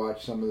occasionally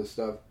watch some of the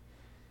stuff.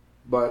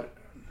 But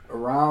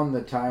around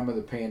the time of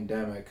the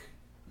pandemic,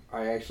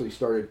 I actually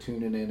started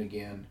tuning in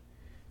again.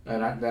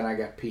 And then I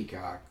got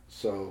Peacock.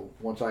 So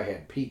once I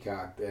had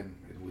Peacock, then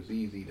it was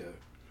easy to...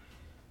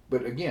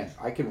 But again,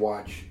 I could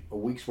watch a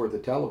week's worth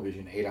of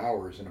television, 8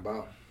 hours, in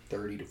about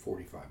 30 to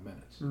 45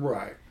 minutes.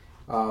 Right.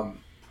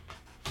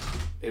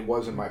 It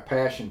wasn't my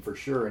passion for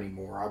sure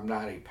anymore. I'm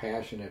not a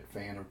passionate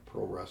fan of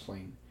pro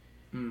wrestling.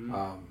 Mm-hmm.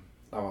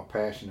 I'm a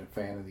passionate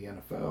fan of the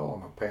NFL.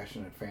 I'm a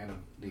passionate fan of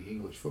the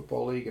English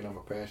Football League, and I'm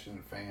a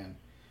passionate fan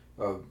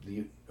of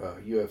the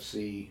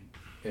UFC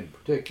in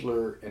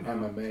particular and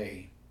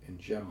MMA in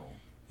general.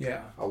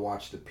 Yeah. I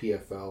watch the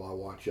PFL. I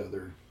watch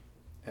other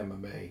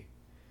MMA.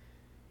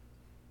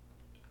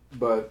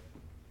 But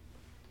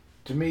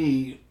to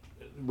me,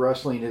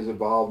 wrestling has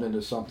evolved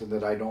into something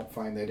that I don't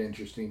find that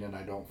interesting and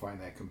I don't find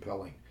that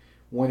compelling.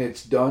 When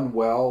it's done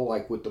well,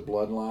 like with the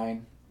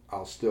Bloodline,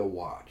 I'll still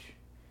watch.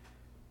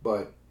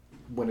 But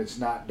when it's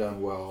not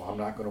done well, I'm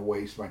not going to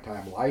waste my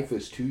time. Life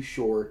is too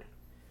short.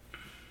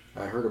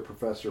 I heard a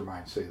professor of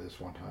mine say this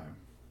one time.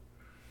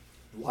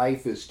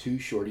 Life is too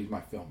short. He's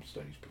my film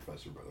studies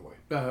professor, by the way.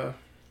 Uh-huh.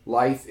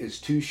 Life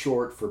is too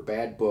short for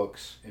bad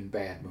books and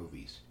bad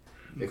movies.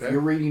 Okay. If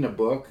you're reading a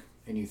book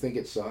and you think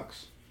it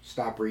sucks,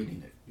 stop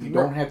reading it. You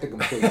don't have to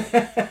complete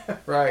it.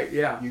 Right,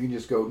 yeah. You can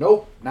just go,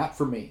 nope, not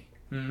for me.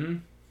 Mm-hmm.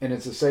 And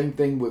it's the same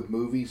thing with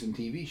movies and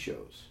TV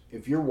shows.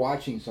 If you're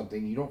watching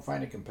something you don't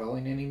find it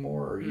compelling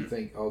anymore, or you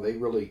think, oh, they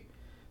really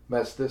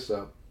messed this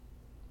up,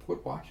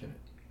 quit watching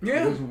it.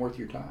 Yeah. It isn't worth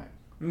your time.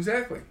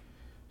 Exactly.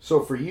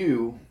 So for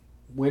you,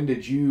 when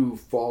did you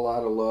fall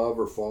out of love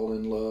or fall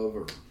in love?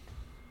 Or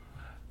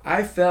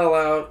I fell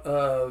out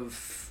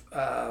of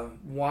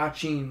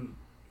watching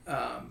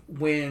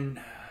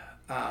when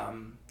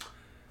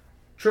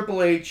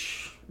Triple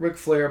H, Ric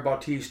Flair,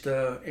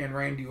 Bautista, and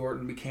Randy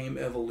Orton became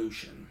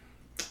Evolution.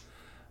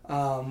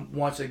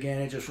 Once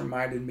again, it just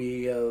reminded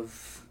me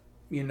of,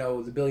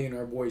 the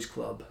Billionaire Boys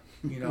Club.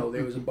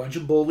 There was a bunch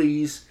of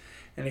bullies,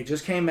 and they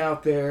just came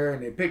out there,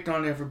 and they picked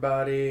on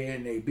everybody,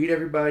 and they beat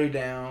everybody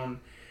down.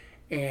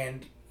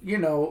 And,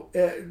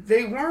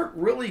 they weren't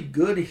really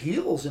good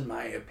heels, in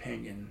my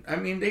opinion. I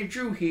mean, they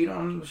drew heat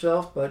on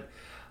themselves, but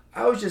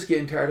I was just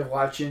getting tired of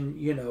watching,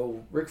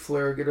 Ric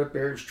Flair get up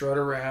there and strut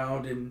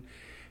around, and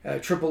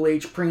Triple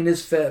H preen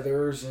his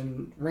feathers,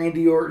 and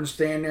Randy Orton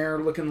stand there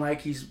looking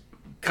like he's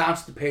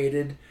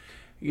constipated,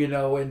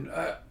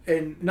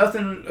 and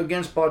nothing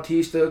against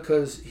Bautista,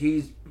 because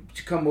he's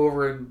come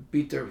over and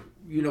beat the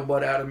you know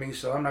what out of me,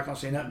 so I'm not gonna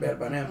say nothing bad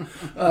about him.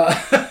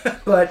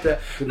 But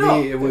to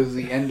me, it was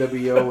the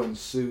NWO in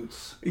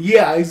suits.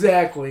 Yeah,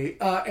 exactly.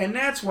 And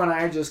that's when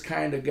I just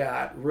kind of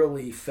got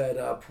really fed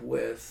up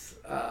with,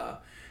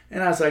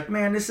 and I was like,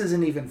 man, this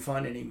isn't even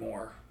fun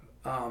anymore.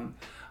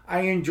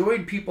 I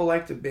enjoyed people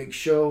like The Big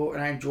Show,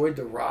 and I enjoyed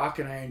The Rock,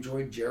 and I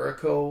enjoyed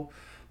Jericho,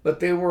 but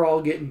they were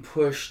all getting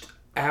pushed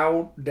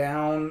out,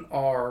 down,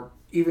 or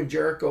even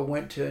Jericho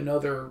went to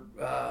another,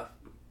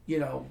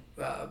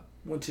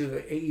 went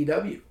to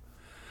AEW.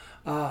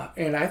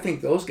 And I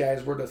think those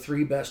guys were the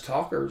three best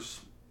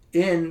talkers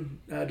in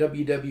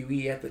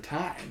WWE at the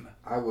time.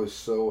 I was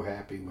so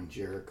happy when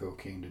Jericho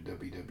came to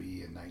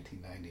WWE in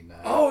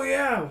 1999. Oh,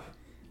 yeah.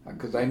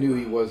 Because I knew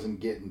he wasn't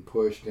getting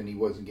pushed and he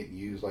wasn't getting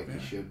used like he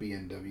should be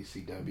in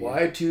WCW.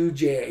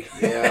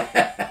 Y2J.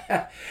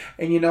 Yeah.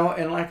 And,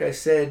 and like I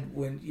said,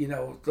 when,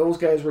 those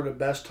guys were the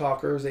best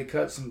talkers, they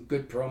cut some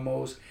good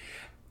promos.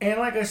 And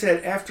like I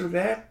said, after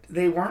that,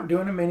 they weren't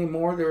doing them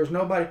anymore. There was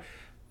nobody.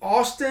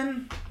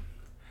 Austin,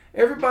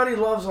 everybody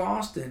loves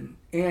Austin.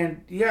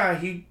 And, yeah,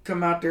 he'd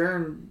come out there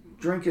and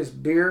drink his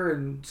beer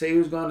and say he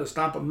was going to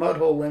stomp a mud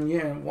hole in you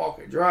and walk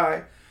it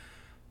dry.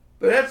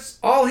 But that's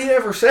all he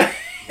ever said.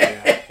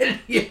 Yeah.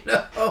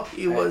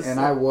 He was. And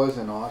I was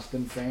an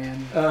Austin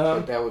fan,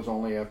 but that was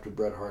only after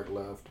Bret Hart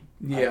left.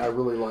 Yeah. I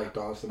really liked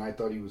Austin. I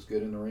thought he was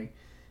good in the ring.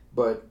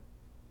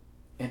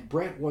 And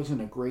Bret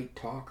wasn't a great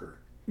talker.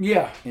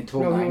 Yeah.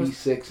 Until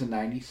 96 and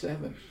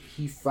 97.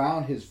 He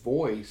found his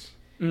voice,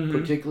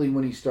 particularly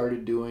when he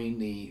started doing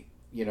the,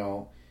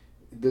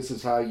 this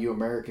is how you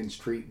Americans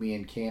treat me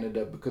in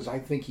Canada, because I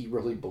think he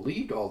really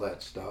believed all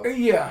that stuff.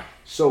 Yeah.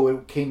 So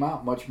it came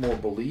out much more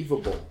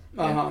believable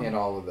in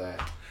all of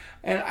that.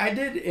 And I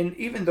did, and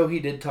even though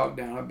he did talk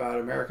down about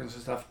Americans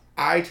and stuff,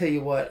 I tell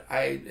you what,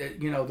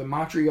 the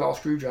Montreal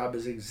screw job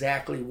is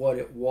exactly what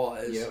it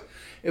was. Yep.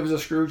 It was a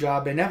screw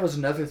job, and that was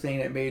another thing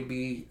that made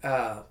me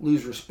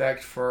lose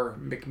respect for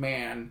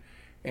McMahon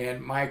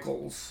and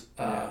Michaels,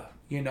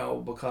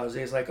 because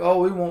it's like,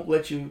 oh, we won't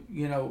let you,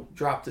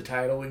 drop the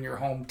title in your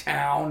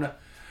hometown,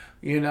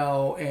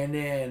 and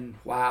then,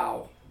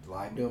 wow.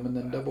 Lied to him and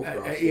then double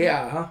crossed.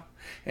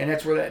 And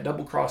that's where that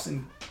double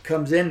crossing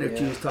comes in that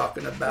you was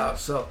talking about.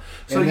 So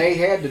they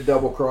had to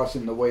double cross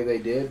him the way they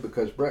did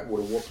because Bret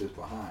would have whooped his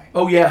behind.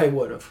 Oh yeah, he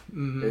would have.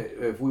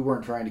 Mm-hmm. If we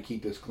weren't trying to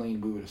keep this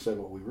clean, we would have said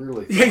what we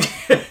really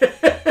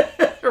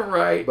thought.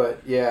 Right.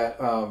 But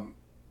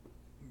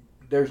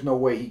there's no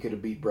way he could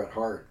have beat Bret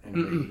Hart in a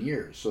million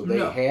years. So they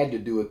had to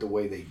do it the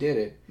way they did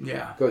it.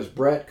 Yeah. Because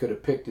Bret could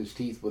have picked his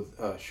teeth with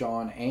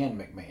Shawn and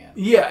McMahon.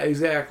 Yeah,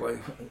 exactly.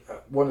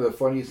 One of the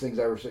funniest things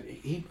I ever said,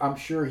 I'm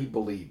sure he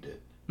believed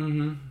it.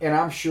 Mm-hmm. And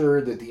I'm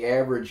sure that the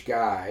average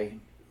guy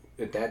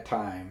at that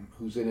time,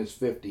 who's in his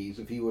 50s,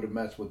 if he would have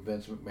messed with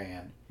Vince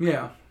McMahon,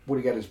 would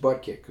have got his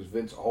butt kicked because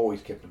Vince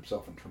always kept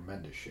himself in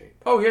tremendous shape.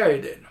 Oh, yeah,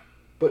 he did.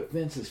 But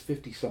Vince is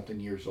 50-something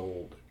years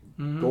old,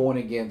 going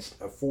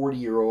against a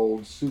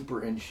 40-year-old,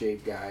 super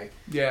in-shape guy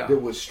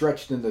that was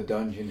stretched in the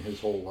dungeon his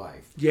whole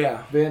life.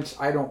 Yeah. Vince,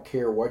 I don't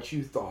care what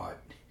you thought.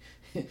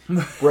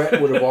 Bret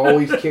would have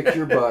always kicked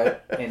your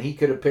butt, and he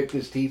could have picked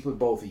his teeth with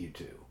both of you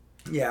two.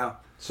 Yeah.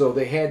 So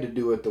they had to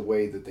do it the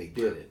way that they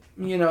did it.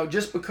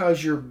 Just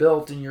because you're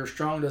built and you're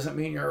strong doesn't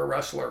mean you're a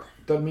wrestler.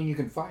 Doesn't mean you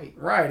can fight.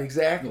 Right,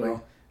 exactly.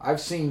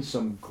 I've seen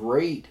some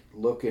great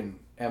looking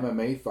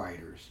MMA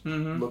fighters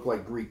look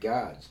like Greek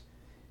gods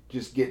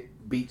just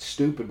get beat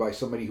stupid by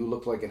somebody who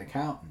looked like an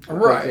accountant.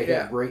 Because they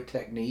have great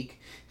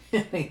technique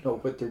and they know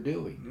what they're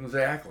doing.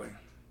 Exactly.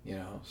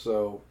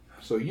 So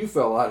you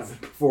fell out of it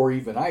before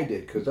even I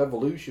did, because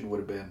Evolution would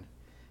have been,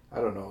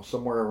 I don't know,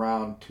 somewhere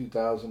around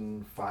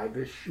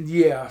 2005-ish.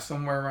 Yeah,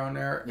 somewhere around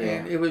there. Yeah.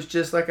 And it was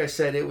just, like I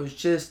said, I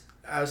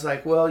was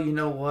like, well, you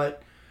know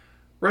what?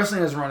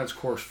 Wrestling has run its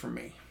course for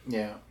me.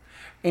 Yeah.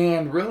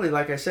 And really,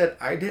 like I said,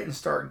 I didn't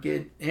start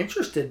getting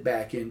interested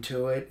back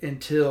into it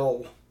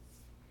until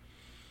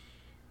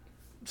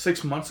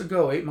 8 months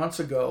ago,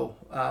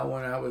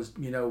 when I was,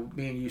 me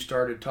and you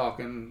started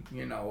talking,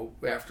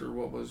 after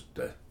what was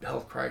the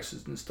health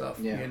crisis and stuff,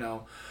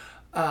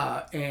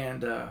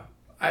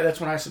 that's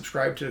when I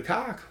subscribed to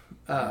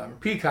the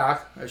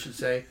Peacock, I should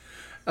say,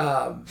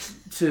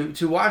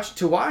 to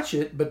watch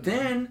it. But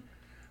then,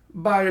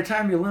 by the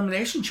time the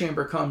Elimination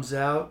Chamber comes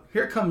out,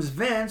 here comes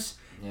Vince,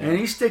 and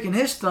he's sticking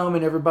his thumb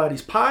in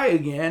everybody's pie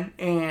again,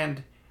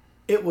 and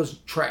it was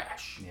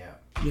trash. Yeah.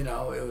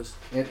 It was.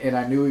 And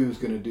I knew he was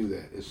going to do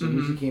that. As soon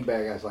as he came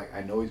back, I was like,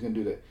 I know he's going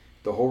to do that.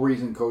 The whole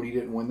reason Cody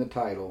didn't win the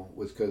title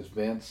was because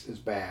Vince is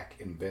back,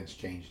 and Vince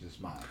changed his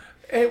mind.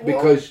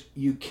 Because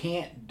you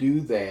can't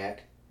do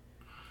that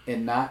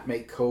and not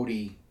make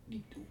Cody,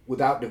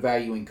 without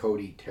devaluing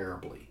Cody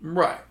terribly.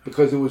 Right.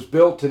 Because it was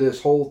built to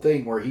this whole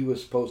thing where he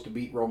was supposed to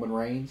beat Roman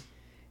Reigns,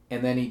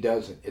 and then he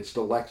doesn't. It's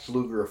the Lex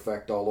Luger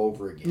effect all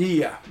over again.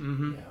 Yeah.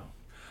 Mm-hmm.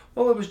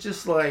 Well, it was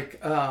just like,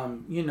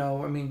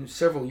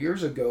 several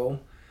years ago,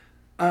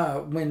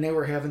 when they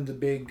were having the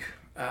big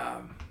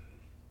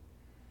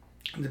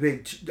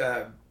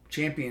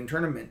champion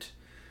tournament,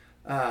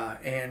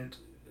 and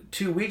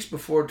 2 weeks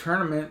before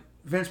tournament,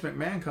 Vince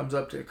McMahon comes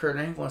up to Kurt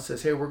Angle and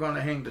says, "Hey, we're going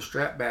to hang the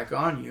strap back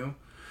on you."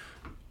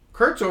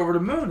 Kurt's over the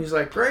moon. He's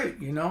like, "Great,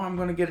 I'm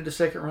going to get it to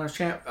second run as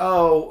champ."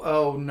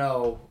 Oh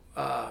no.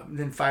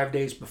 Then 5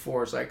 days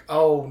before, it's like,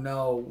 "Oh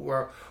no,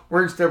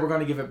 we're instead we're going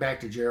to give it back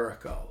to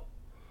Jericho."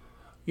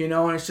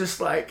 And it's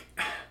just like,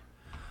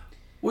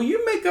 will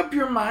you make up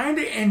your mind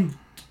and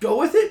go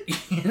with it?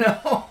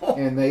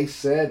 And they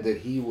said that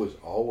he was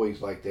always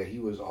like that. He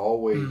was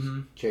always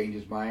change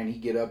his mind.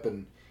 He'd get up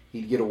and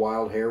he'd get a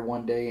wild hair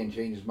one day and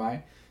change his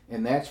mind.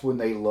 And that's when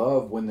they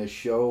loved when the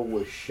show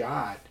was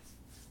shot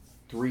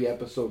 3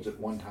 episodes at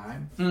one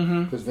time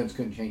because Vince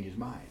couldn't change his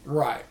mind.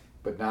 Right.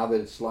 But now that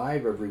it's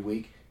live every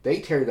week, they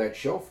tear that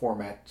show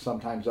format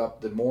sometimes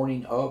up the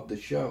morning of the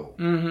show.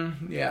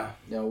 Yeah.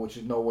 Which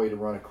is no way to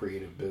run a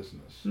creative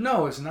business.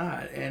 No, it's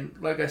not. And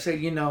like I said,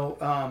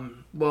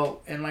 and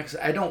like I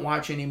said, I don't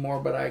watch anymore,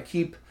 but I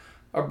keep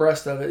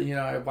abreast of it.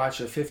 I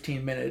watch a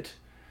 15-minute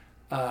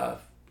kind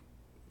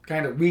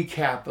of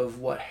recap of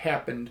what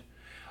happened.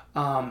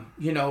 A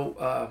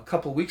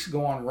couple of weeks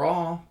ago on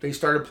Raw, they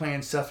started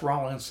playing Seth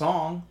Rollins'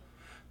 song.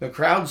 The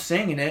crowd's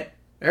singing it.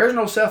 There's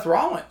no Seth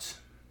Rollins.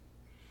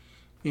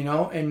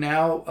 And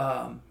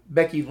now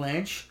Becky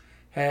Lynch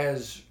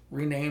has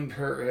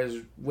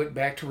went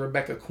back to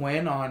Rebecca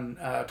Quinn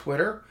on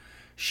Twitter.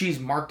 She's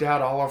marked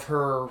out all of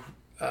her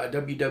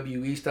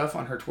WWE stuff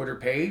on her Twitter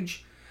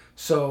page.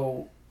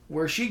 So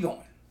where's she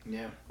going?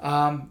 Yeah.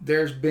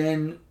 There's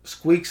been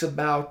squeaks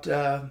about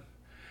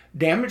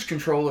Damage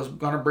Control is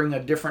going to bring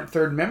a different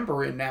third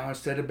member in now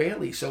instead of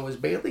Bayley. So is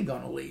Bayley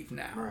going to leave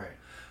now? Right.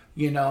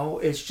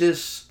 It's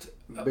just...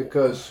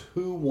 Because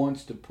who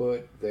wants to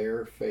put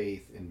their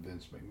faith in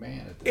Vince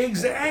McMahon at this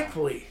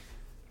Exactly. point?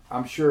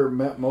 I'm sure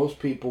most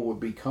people would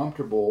be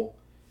comfortable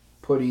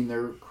putting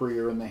their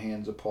career in the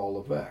hands of Paul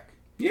Levesque.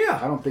 Yeah.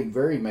 I don't think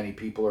very many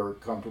people are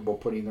comfortable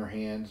putting their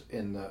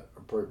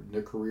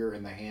career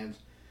in the hands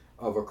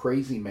of a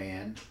crazy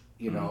man,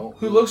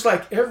 who looks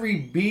like every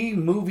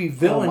B-movie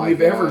villain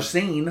you've ever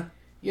seen.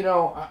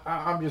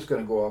 I'm just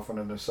going to go off on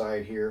an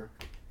aside here.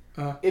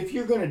 If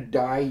you're going to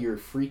dye your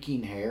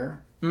freaking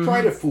hair,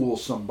 try to fool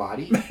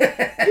somebody.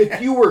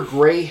 If you were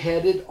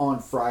gray-headed on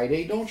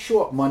Friday, don't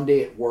show up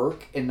Monday at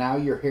work and now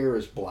your hair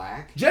is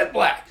black. Jet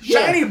black.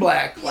 Shiny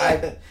black.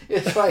 Yeah.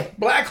 It's like...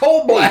 black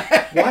hole black.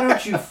 Hey, why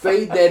don't you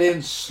fade that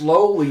in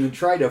slowly and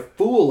try to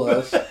fool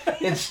us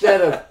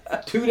instead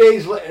of 2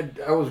 days later?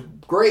 I was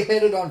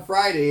gray-headed on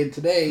Friday and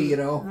today,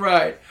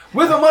 Right.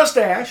 With a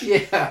mustache.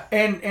 Yeah.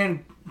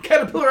 And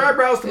caterpillar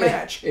eyebrows to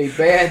match. A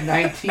bad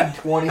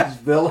 1920s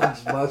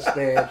villain's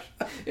mustache.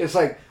 It's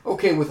like,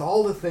 okay, with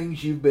all the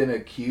things you've been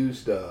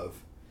accused of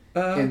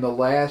in the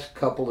last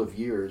couple of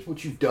years,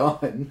 which you've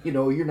done,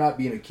 you're not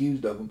being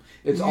accused of them.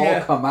 It's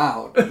all come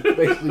out. It's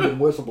basically been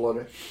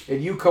whistleblowing.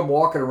 And you come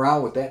walking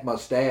around with that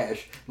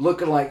mustache,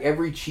 looking like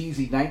every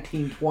cheesy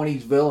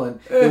 1920s villain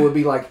that would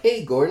be like,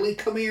 "Hey, Gorley,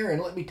 come here and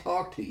let me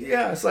talk to you."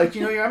 Yeah, it's like,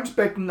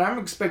 I'm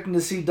expecting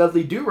to see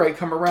Dudley Do-Right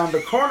come around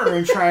the corner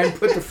and try and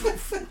put the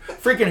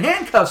freaking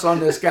handcuffs on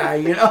this guy,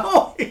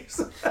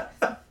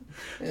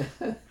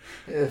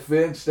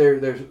 Vince,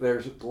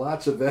 there's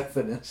lots of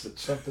evidence that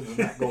something's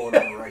not going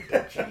on right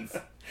there, Chief.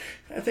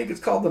 I think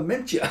it's called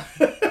dementia.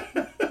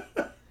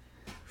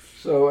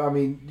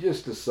 So,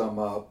 just to sum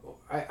up,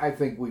 I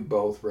think we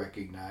both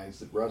recognize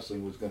that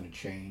wrestling was going to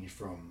change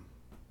from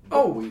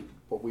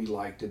what we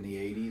liked in the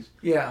 80s.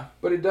 Yeah.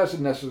 But it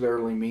doesn't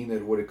necessarily mean that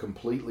it would have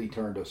completely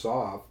turned us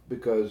off,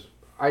 because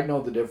I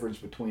know the difference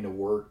between a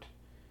worked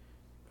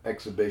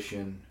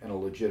exhibition and a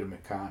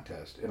legitimate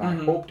contest. And I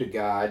hope to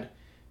God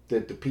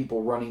that the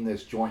people running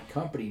this joint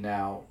company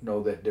now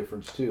know that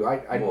difference too.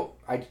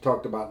 I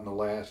talked about in the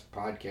last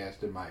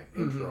podcast in my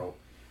intro,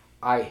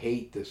 I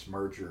hate this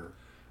merger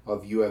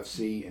of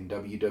UFC and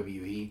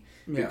WWE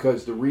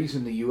because the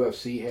reason the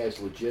UFC has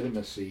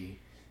legitimacy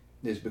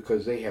is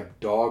because they have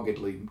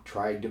doggedly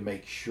tried to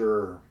make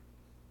sure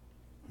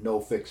no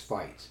fixed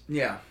fights.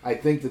 Yeah. I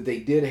think that they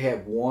did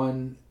have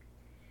one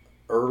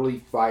early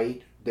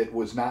fight that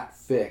was not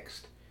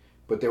fixed,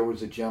 but there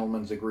was a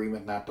gentleman's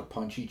agreement not to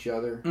punch each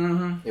other.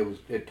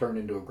 It turned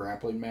into a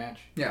grappling match.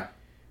 Yeah.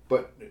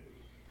 But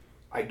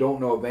I don't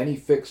know of any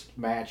fixed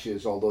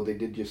matches, although they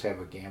did just have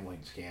a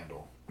gambling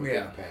scandal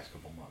within the past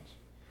couple months.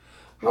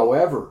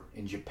 However,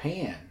 in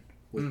Japan,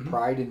 with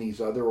pride in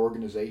these other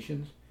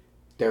organizations,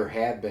 there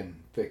have been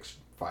fixed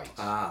fights.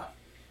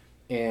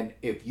 And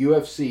if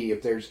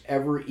there's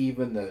ever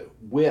even the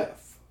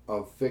whiff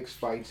of fixed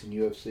fights in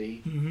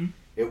UFC,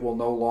 it will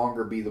no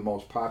longer be the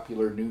most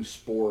popular new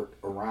sport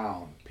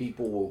around.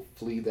 People will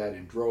flee that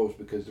in droves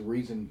because the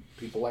reason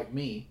people like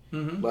me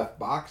left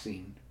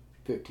boxing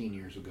 15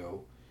 years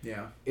ago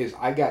is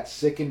I got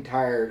sick and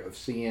tired of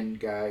seeing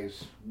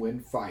guys win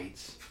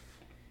fights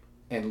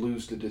and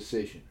lose the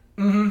decision.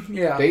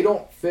 They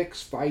don't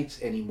fix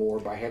fights anymore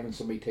by having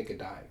somebody take a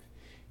dive.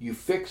 You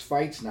fix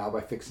fights now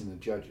by fixing the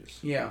judges.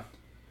 Yeah.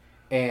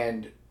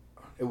 And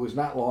it was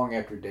not long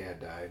after Dad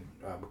died,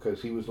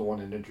 because he was the one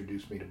that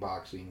introduced me to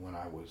boxing when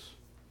I was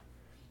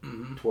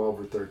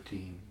 12 or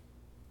 13.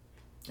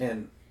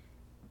 And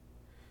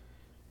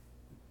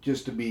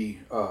just to be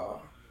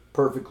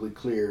perfectly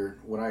clear,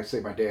 when I say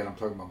my dad, I'm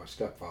talking about my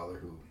stepfather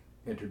who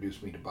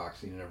introduced me to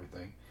boxing and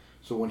everything.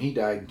 So when he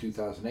died in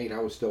 2008, I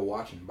was still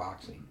watching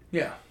boxing.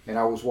 Yeah. And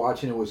I was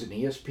watching, it was an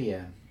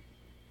ESPN.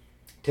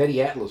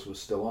 Teddy Atlas was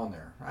still on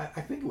there.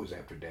 I think it was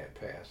after Dad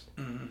passed.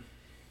 Mm-hmm.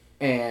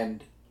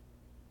 And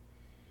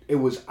it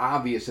was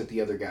obvious that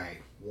the other guy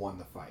won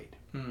the fight.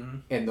 Mm-hmm.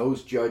 And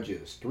those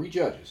judges, 3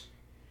 judges,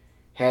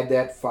 had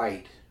that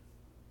fight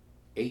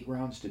 8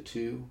 rounds to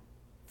 2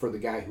 for the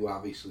guy who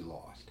obviously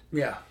lost.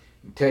 Yeah.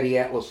 And Teddy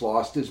Atlas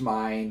lost his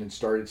mind and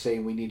started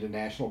saying we need a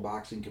National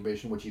Boxing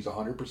Commission, which he's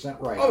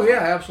 100% right Oh, on. yeah,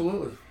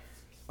 absolutely.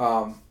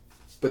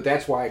 But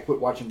that's why I quit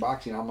watching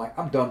boxing. I'm like,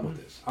 I'm done with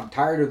this. I'm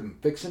tired of them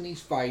fixing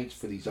these fights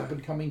for these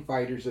up-and-coming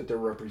fighters that they're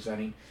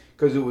representing,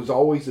 because it was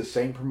always the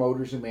same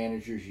promoters and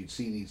managers. You'd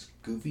see these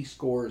goofy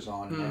scores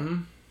on.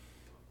 Mm-hmm.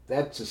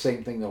 That's the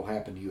same thing that'll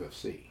happen to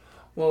UFC.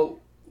 Well,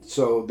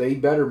 so they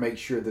better make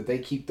sure that they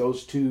keep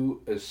those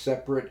two as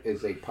separate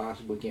as they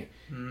possibly can.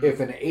 Mm-hmm. If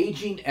an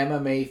aging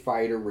MMA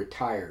fighter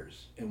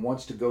retires and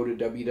wants to go to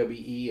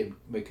WWE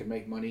and can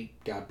make money,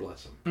 God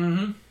bless him.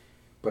 Mm-hmm.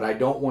 But I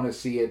don't want to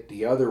see it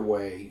the other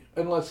way,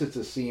 unless it's a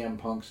CM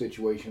Punk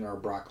situation or a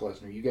Brock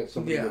Lesnar. You got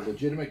somebody with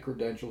legitimate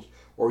credentials,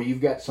 or you've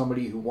got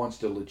somebody who wants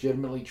to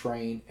legitimately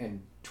train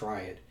and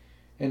try it.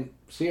 And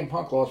CM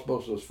Punk lost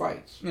both of those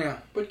fights. Yeah.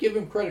 But give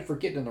him credit for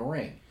getting in the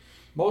ring.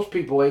 Most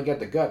people ain't got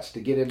the guts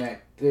to get in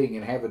that thing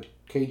and have a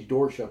cage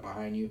door shut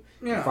behind you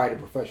and fight a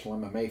professional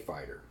MMA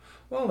fighter.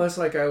 Well, that's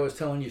like I was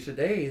telling you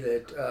today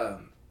that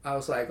I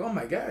was like, oh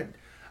my God,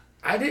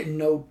 I didn't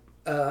know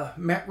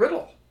Matt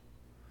Riddle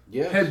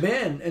had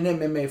been an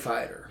MMA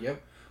fighter.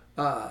 Yep.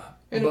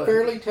 And a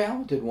fairly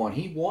talented one.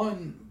 He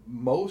won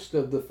most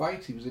of the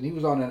fights he was in. He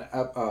was on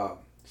a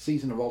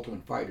season of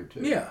Ultimate Fighter,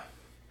 too. Yeah.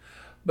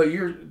 But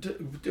you're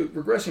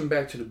regressing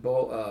back to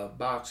the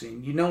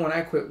boxing. You know, when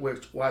I quit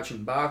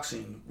watching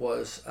boxing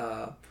was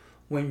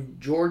when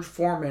George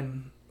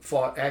Foreman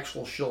fought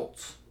Axel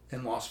Schultz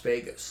in Las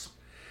Vegas.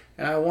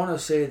 And I want to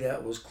say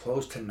that was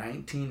close to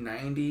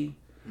 1990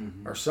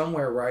 or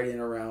somewhere right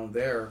in around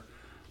there.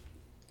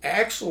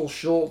 Axel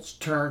Schultz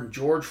turned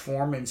George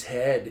Foreman's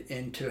head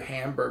into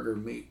hamburger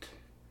meat.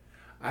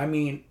 I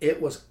mean, it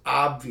was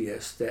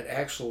obvious that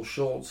Axel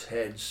Schultz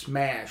had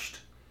smashed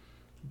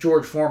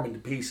George Foreman to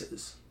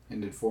pieces.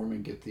 And did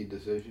Foreman get the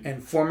decision?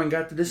 And Foreman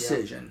got the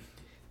decision.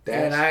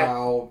 Yep. That's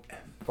how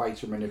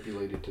fights are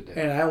manipulated today.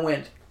 And I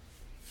went,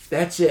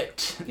 that's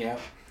it. Yeah.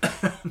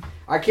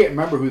 I can't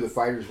remember who the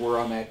fighters were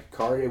on that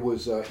card. It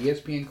was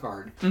ESPN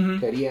card. Mm-hmm.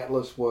 Teddy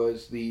Atlas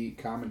was the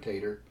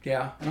commentator.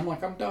 Yeah. And I'm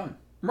like, I'm done.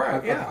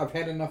 Right, I've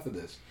had enough of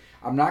this.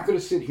 I'm not going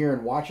to sit here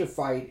and watch a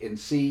fight and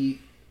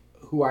see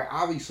who I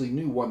obviously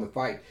knew won the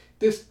fight.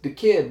 The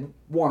kid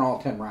won all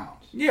 10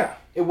 rounds. Yeah.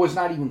 It was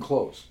not even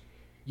close.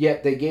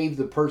 Yet they gave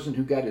the person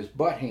who got his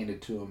butt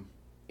handed to him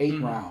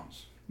 8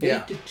 rounds.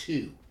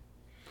 8-2.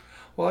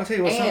 Well, I'll tell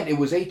you what. And it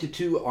was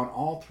 8-2 on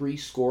all 3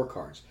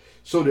 scorecards.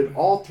 So did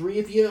all 3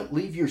 of you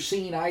leave your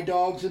seeing eye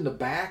dogs in the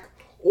back?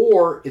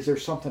 Or is there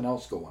something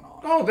else going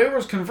on? Oh, they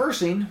was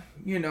conversing,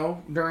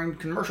 during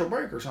commercial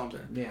break or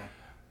something. Yeah.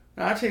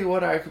 Now, I'll tell you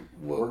what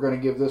we're going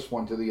to give this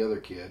one to the other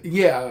kid.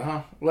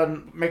 Yeah, let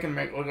him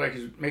look like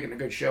he's making a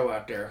good show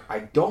out there.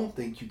 I don't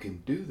think you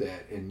can do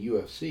that in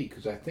UFC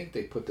because I think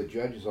they put the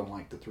judges on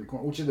like the 3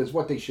 corners, which is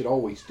what they should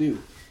always do.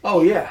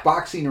 Oh, yeah.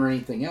 Boxing or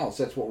anything else,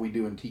 that's what we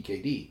do in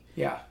TKD.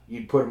 Yeah.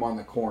 You'd put them on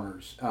the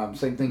corners.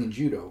 Same thing in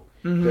judo.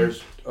 Mm-hmm.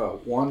 There's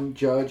one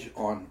judge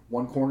on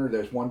one corner,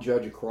 there's one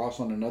judge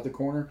across on another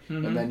corner,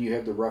 and then you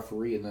have the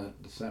referee in the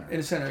center. In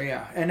the center,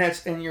 yeah.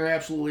 And you're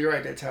absolutely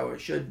right. That's how it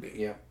should be.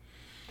 Yeah.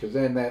 Because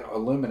then that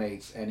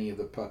eliminates any of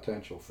the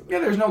potential for that. Yeah,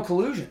 there's no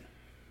collusion,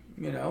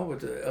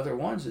 with the other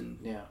ones. And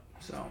yeah.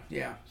 So,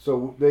 yeah.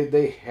 So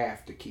they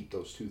have to keep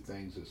those 2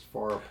 things as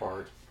far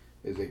apart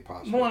as they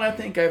possibly Well, and I can.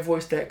 think I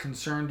voiced that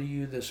concern to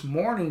you this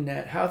morning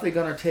that how are they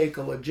going to take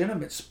a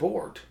legitimate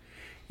sport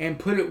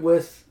and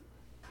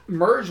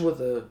merge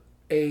with a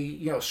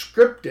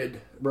scripted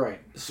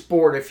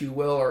sport, if you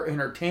will, or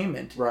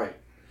entertainment. Right.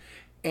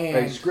 And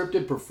a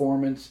scripted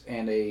performance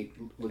and a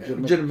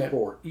legitimate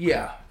sport.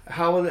 Yeah.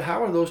 How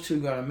are those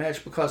two going to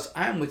match? Because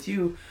I'm with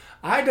you.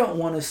 I don't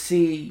want to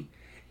see,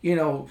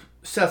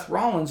 Seth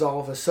Rollins all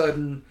of a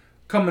sudden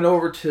coming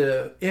over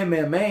to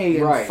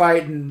MMA and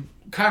fighting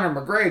Conor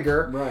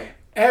McGregor. Right.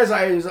 As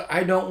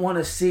I don't want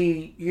to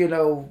see,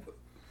 Conor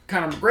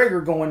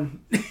McGregor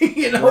going, to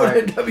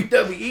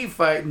WWE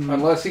fighting.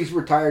 Unless he's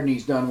retired and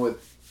he's done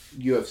with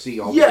UFC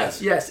altogether.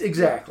 Yes,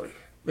 exactly.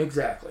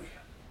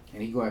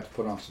 And he's going to have to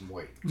put on some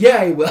weight.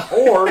 Yeah, he will.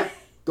 Or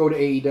go to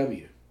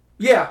AEW.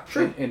 Yeah,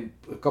 true. And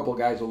a couple of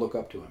guys will look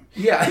up to him.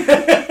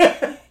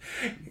 Yeah.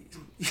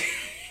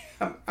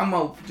 I'm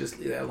going to just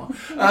leave that alone.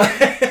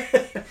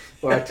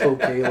 Well, I told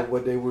Caleb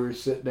one day we were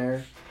sitting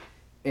there,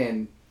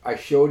 and I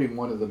showed him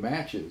one of the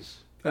matches.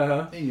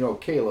 Uh-huh. And,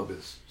 Caleb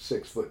is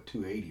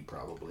 6'2",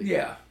 probably.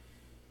 Yeah.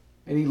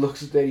 And he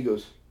looks at that, he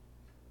goes,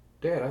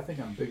 Dad, I think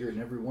I'm bigger than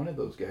every one of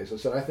those guys. I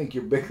said, I think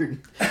you're bigger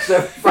than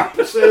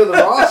 75% of the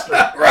roster.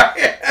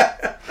 Right.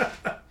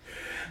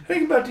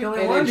 Think about the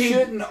only and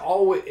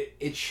one.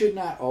 It should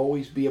not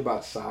always be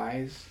about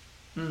size.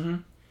 Mm-hmm.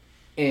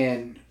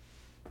 And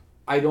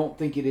I don't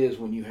think it is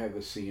when you have a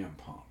CM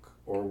Punk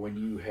or when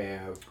you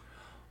have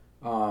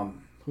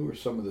who are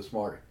some of the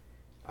smaller.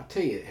 I'll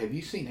tell you, have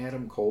you seen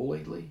Adam Cole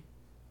lately?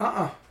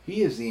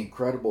 He is the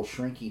incredible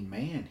shrinking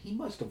man. He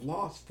must have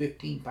lost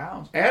 15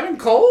 pounds. Adam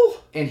Cole?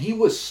 And he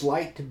was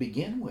slight to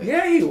begin with.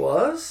 Yeah, he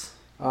was.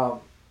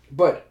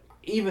 But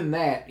even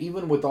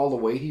with all the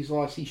weight he's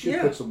lost, he should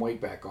put some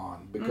weight back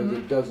on because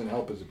it doesn't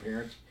help his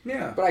appearance.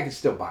 Yeah. But I can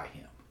still buy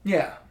him.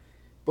 Yeah.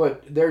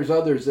 But there's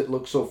others that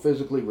look so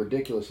physically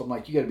ridiculous. I'm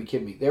like, you got to be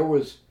kidding me.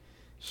 Is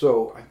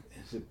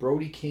it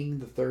Brody King,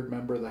 the third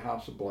member of the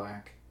House of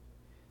Black?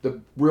 The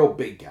real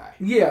big guy.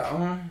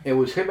 Yeah. It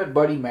was him and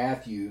Buddy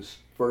Matthews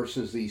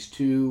versus these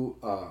two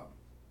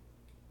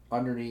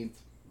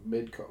underneath,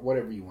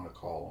 whatever you want to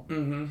call them.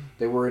 Mm-hmm.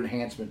 They were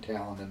enhancement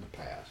talent in the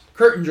past.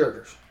 Curtain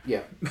jerkers.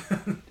 Yeah.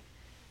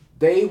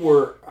 They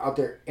were out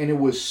there, and it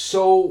was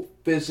so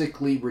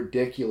physically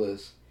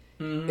ridiculous.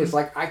 Mm-hmm. It's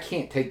like, I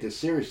can't take this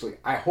seriously.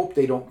 I hope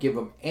they don't give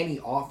them any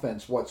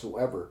offense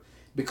whatsoever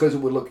because it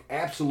would look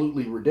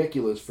absolutely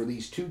ridiculous for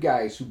these two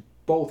guys who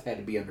both had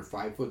to be under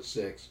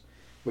 5'6",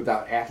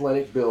 without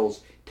athletic builds,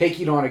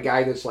 taking on a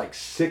guy that's like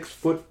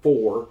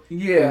 6'4",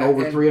 and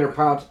over 300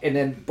 pounds, and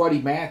then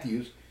Buddy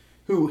Matthews,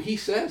 who he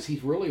says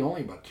he's really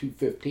only about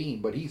 215,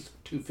 but he's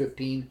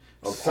 215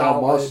 of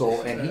all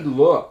muscle, and he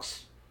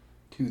looks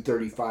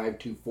 235,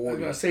 240. I was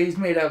gonna say he's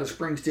made out of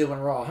spring steel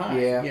and raw hide.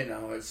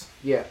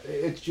 Yeah,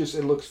 it's just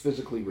it looks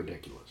physically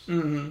ridiculous.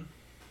 Mm-hmm.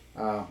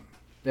 And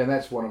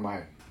that's one of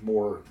my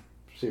more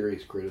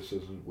serious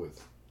criticisms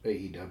with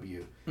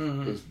AEW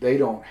is they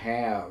don't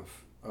have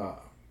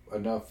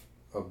enough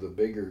of the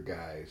bigger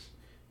guys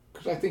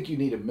because I think you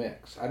need a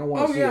mix. I don't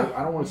want to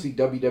I don't want to see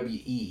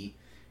WWE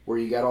where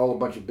you got all a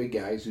bunch of big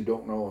guys who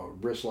don't know a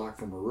wrist lock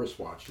from a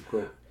wristwatch to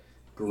quote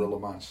Gorilla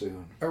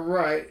Monsoon.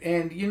 Right,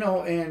 and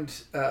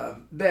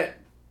that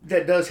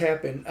does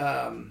happen.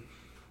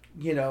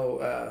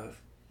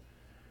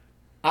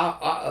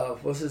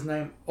 What's his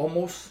name?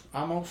 Amos.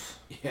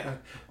 Yeah.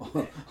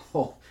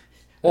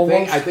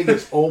 I think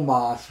it's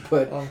Omos,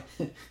 but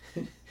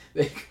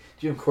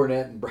Jim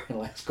Cornette and Brian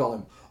Lance call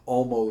him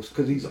Almost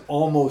because he's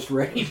almost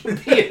ready to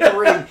be in the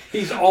ring.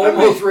 He's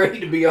almost ready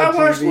to be on TV.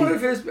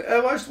 I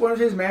watched one of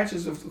his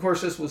matches. Of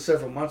course, this was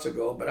several months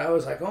ago, but I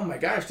was like, "Oh my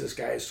gosh, this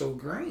guy is so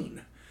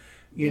green,"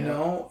 you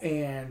know.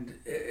 And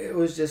it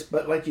was just,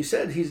 but like you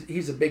said,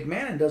 he's a big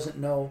man and doesn't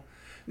know.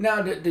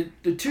 Now the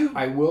two.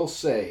 I will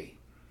say,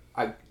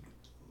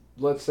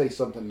 let's say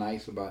something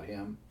nice about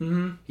him.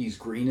 Mm-hmm. He's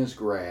green as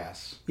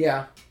grass.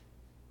 Yeah.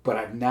 But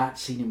I've not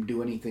seen him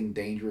do anything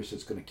dangerous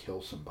that's going to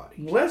kill somebody.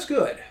 Well, that's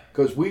good.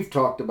 Because we've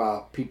talked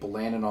about people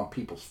landing on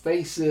people's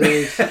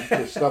faces,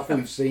 the stuff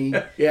we've seen.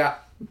 Yeah.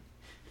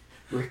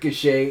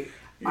 Ricochet.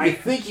 I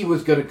think he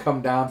was going to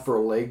come down for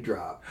a leg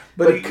drop.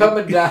 But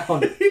coming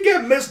down, he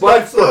got missed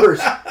butt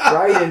first,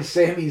 right in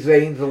Sami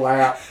Zayn's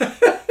lap.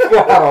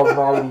 God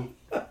almighty.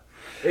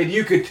 And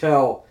you could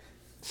tell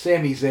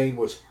Sami Zayn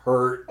was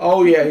hurt.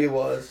 Oh, yeah, he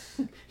was.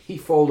 He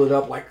folded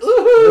up like,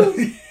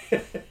 ooh.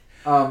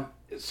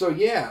 So,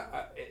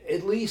 yeah,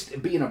 at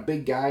least being a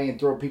big guy and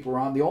throwing people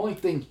around, the only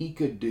thing he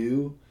could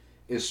do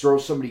is throw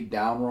somebody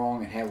down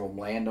wrong and have them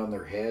land on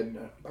their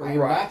head. I have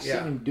not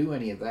seen him do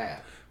any of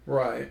that.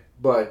 Right.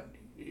 But,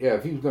 yeah,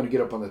 if he was going to get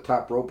up on the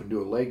top rope and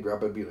do a leg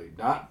drop, I'd be like,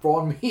 not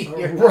on me.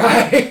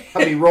 Right.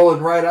 I'd be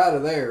rolling right out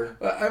of there.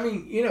 I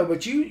mean,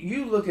 but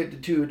you look at the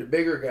two of the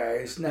bigger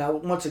guys. Now,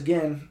 once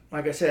again,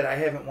 like I said, I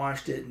haven't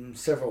watched it in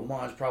several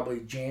months,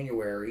 probably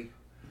January.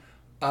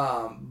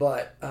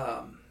 But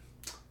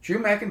Drew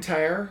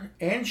McIntyre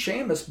and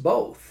Sheamus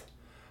both,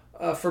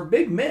 for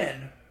big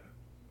men,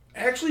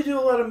 actually do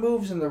a lot of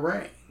moves in the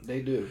ring.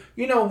 They do.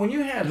 When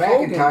you had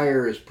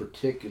McIntyre is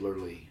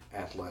particularly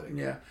athletic.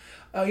 Yeah.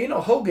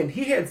 Hogan,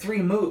 he had 3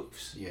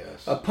 moves.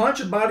 Yes. A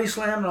punch, a body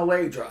slam, and a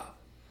leg drop.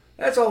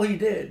 That's all he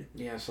did.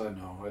 Yes, I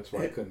know. That's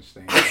why I couldn't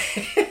stand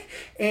it.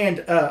 And,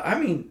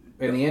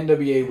 in the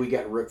NWA, we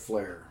got Ric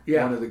Flair.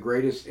 Yeah. One of the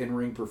greatest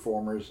in-ring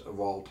performers of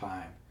all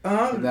time.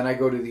 And then I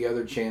go to the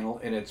other channel,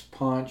 and it's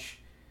punch,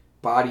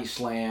 body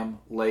slam,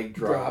 leg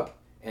drop.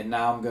 And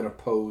now I'm going to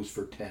pose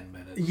for 10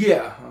 minutes.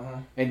 Yeah.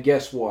 And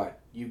guess what?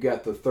 You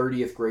got the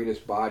 30th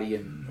greatest body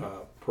in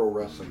pro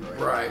wrestling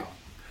right now.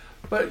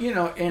 But,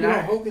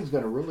 Hogan's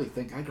going to really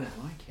think I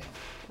don't like him.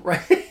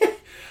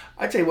 Right.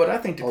 I tell you what, I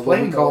think to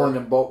Although we calling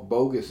him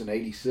bogus in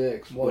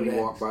 '86 when he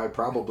walked by,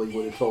 probably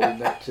would have told him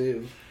that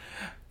too.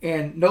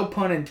 And no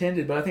pun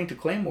intended, but I think the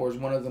Claymore is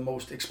one of the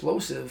most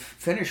explosive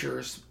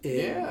finishers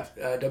in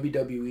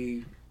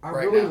WWE. I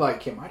really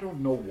like him. I don't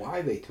know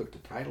why they took the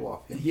title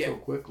off him so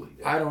quickly.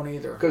 I don't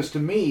either. Because to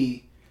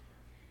me,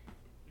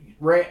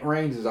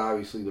 Reigns is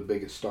obviously the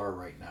biggest star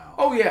right now.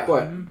 Oh, yeah.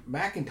 But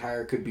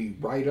McIntyre could be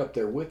right up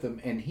there with him,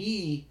 and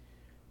he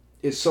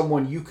is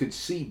someone you could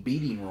see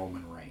beating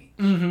Roman Reigns.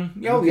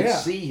 Mm-hmm. You could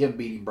see him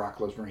beating Brock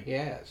Lesnar. He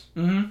has.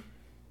 Mm-hmm.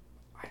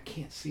 I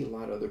can't see a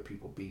lot of other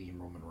people beating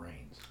Roman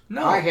Reigns.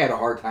 No. I had a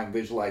hard time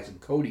visualizing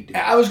Cody doing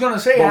it. I was going to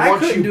say, I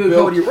couldn't do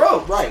Cody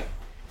Rhodes. Right.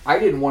 I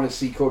didn't want to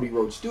see Cody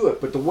Rhodes do it,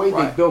 but the way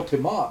they built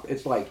him up,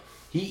 it's like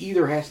he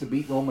either has to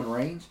beat Roman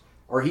Reigns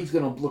or he's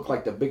going to look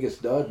like the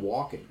biggest dud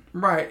walking.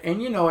 Right.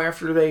 And,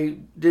 after they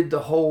did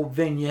the whole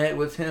vignette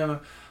with him,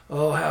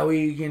 how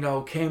he,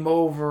 came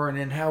over and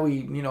then how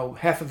he,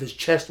 half of his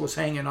chest was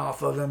hanging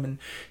off of him and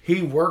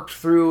he worked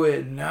through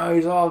it and now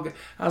he's all good.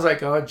 I was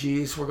like, oh,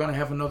 geez, we're going to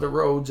have another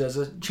Rhodes as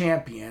a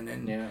champion.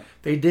 And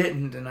they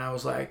didn't. And I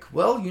was like,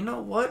 well, you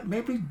know what?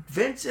 Maybe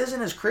Vince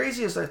isn't as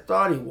crazy as I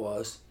thought he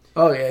was.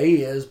 Oh, yeah,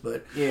 he is,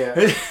 but... Yeah.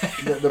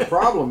 the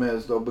problem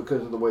is, though,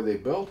 because of the way they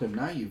built him,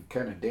 now you've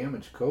kind of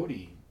damaged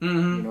Cody.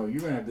 Mm-hmm.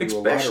 You're going to have to do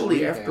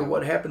especially after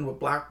what happened with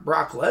Brock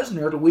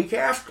Lesnar the week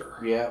after.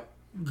 Yeah.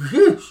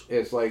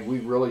 It's like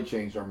we've really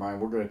changed our mind.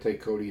 We're going to take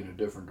Cody in a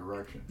different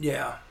direction.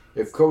 Yeah.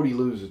 If Cody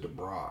loses to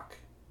Brock,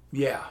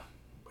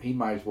 he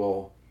might as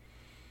well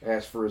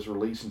ask for his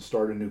release and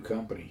start a new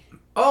company.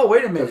 Oh,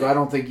 wait a minute. Because I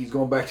don't think he's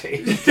going back to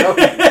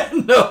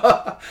AEW. No.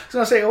 I was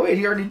going to say, oh, wait,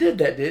 he already did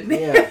that, didn't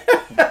he? Yeah.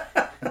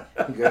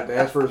 He got to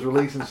ask for his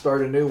release and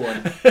start a new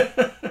one.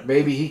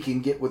 Maybe he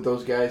can get with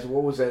those guys.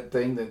 What was that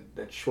thing,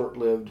 that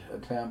short-lived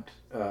attempt?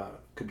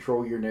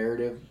 Control Your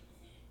Narrative?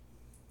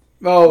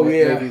 Oh,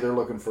 Maybe they're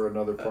looking for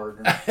another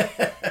partner.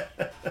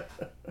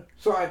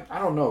 So I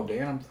don't know,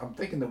 Dan. I'm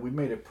thinking that we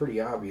made it pretty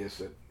obvious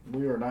that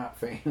we are not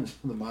fans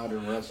of the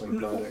modern wrestling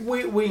product.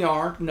 We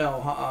aren't.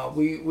 No.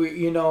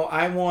 We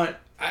I want.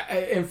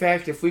 In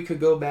fact, if we could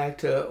go back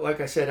to,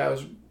 like I said, I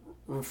was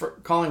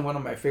calling one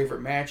of my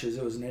favorite matches.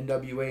 It was an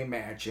NWA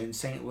match in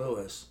St.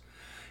 Louis.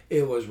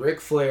 It was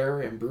Ric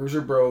Flair and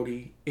Bruiser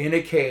Brody in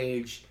a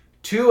cage,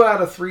 2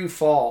 out of 3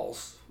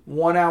 falls,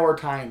 1 hour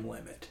time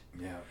limit.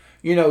 Yeah.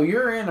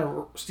 You're in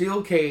a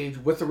steel cage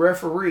with the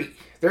referee.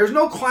 There's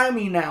no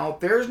climbing out.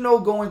 There's no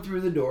going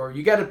through the door.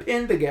 You got to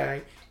pin the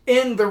guy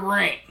in the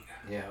ring.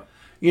 Yeah.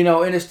 In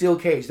a steel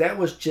cage. That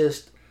was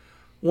just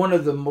one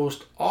of the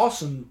most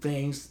awesome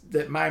things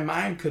that my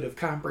mind could have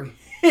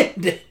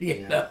comprehended,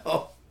 you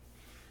know.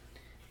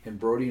 And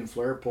Brody and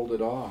Flair pulled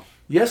it off.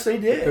 Yes, they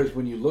did. Because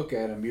when you look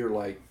at him, you're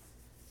like,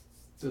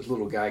 this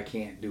little guy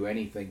can't do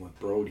anything with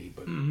Brody,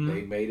 but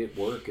they made it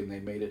work and they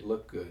made it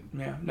look good.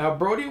 Yeah. Now,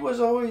 Brody was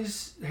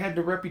always had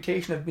the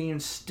reputation of being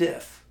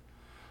stiff,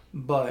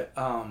 but,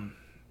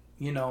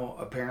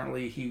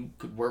 apparently he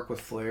could work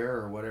with Flair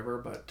or whatever,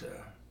 but...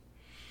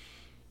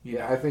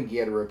 I think he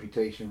had a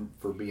reputation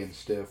for being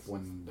stiff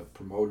when the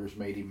promoters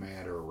made him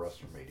mad or a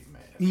wrestler made him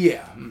mad.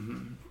 Yeah,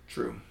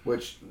 true.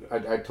 Which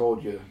I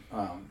told you,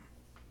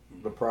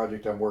 the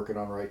project I'm working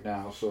on right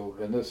now. So,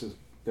 and this is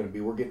going to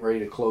be, we're getting ready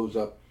to close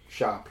up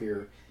shop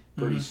here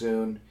pretty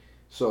soon.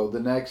 So the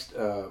next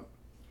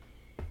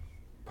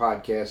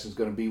podcast is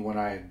going to be when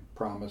I had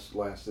promised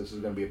last. This is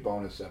going to be a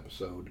bonus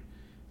episode.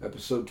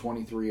 Episode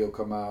 23 will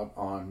come out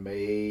on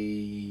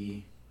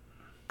May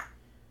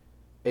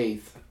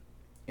 8th.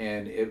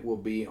 And it will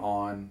be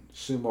on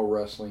sumo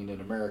wrestling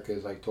in America.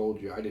 As I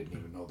told you, I didn't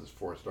even know this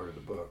before I started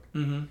the book.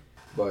 Mm-hmm.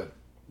 But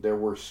there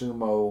were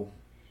sumo.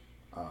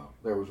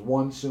 There was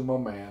one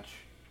sumo match.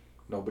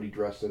 Nobody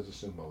dressed as a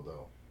sumo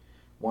though.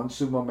 One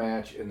sumo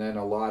match, and then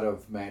a lot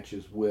of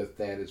matches with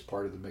that as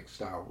part of the mixed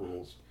style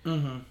rules.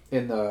 Mm-hmm.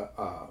 In the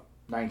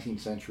 19th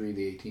century,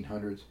 the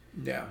 1800s,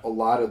 a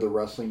lot of the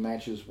wrestling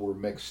matches were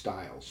mixed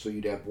styles. So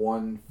you'd have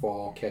one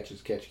fall catch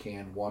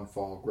can, one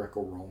fall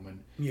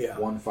Greco-Roman,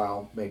 one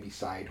fall maybe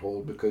side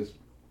hold, because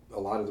a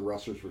lot of the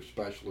wrestlers were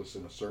specialists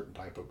in a certain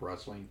type of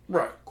wrestling.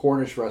 Right.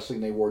 Cornish wrestling,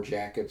 they wore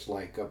jackets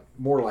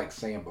more like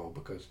Sambo,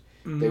 because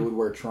they would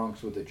wear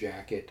trunks with a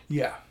jacket.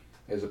 Yeah.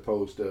 As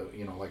opposed to,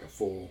 like a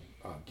full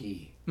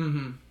gi.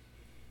 Mm-hmm.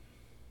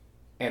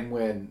 And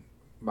when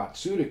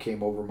Matsuda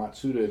came over,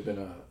 Matsuda had been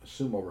a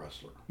sumo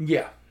wrestler.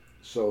 Yeah.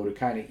 So to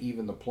kind of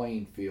even the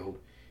playing field,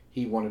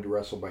 he wanted to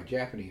wrestle by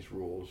Japanese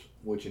rules,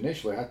 which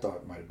initially I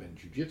thought might have been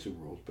jiu-jitsu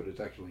rules, but it's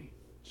actually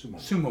sumo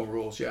rules. Sumo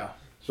rules, yeah.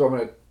 So I'm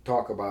going to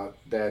talk about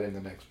that in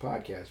the next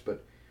podcast.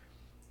 But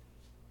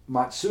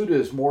Matsuda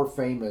is more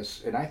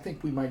famous, and I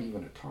think we might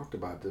even have talked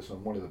about this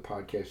on one of the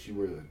podcasts you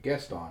were the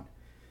guest on.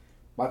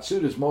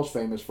 Matsuda is most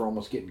famous for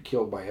almost getting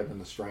killed by Evan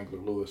the Strangler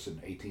Lewis in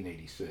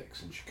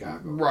 1886 in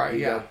Chicago.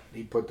 Right,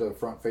 he put the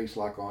front face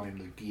lock on him,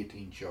 the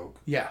guillotine choke.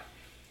 Yeah.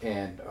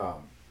 And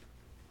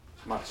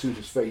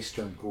Matsuda's face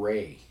turned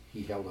gray.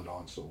 He held it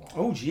on so long.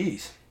 Oh,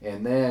 jeez.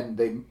 And then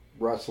they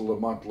wrestled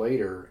a month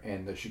later,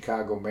 and the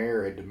Chicago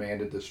mayor had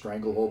demanded the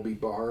stranglehold be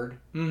barred.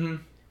 Mm-hmm.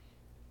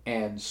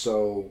 And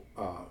so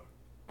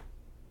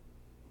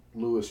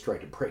Lewis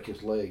tried to break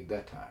his leg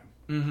that time.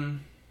 Mm-hmm.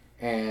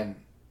 And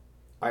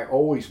I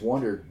always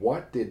wondered,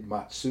 what did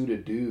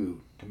Matsuda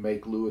do to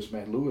make Lewis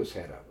mad? Lewis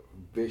had a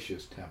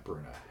vicious temper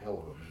and a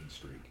hell of a mean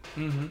streak.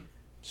 Mm-hmm.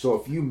 So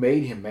if you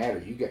made him mad or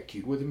you got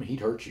cute with him,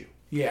 he'd hurt you.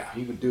 Yeah.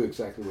 He would do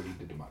exactly what he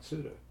did to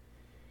Matsuda.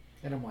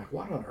 And I'm like,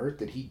 what on earth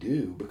did he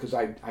do? Because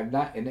I'm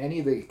not, in any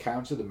of the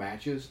accounts of the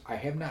matches, I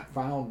have not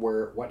found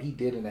what he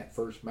did in that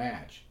first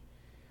match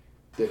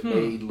that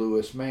made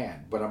Lewis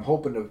mad. But I'm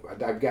hoping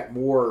I've got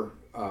more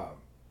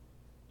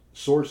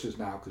sources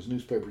now, because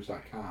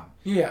newspapers.com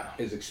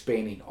is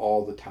expanding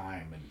all the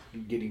time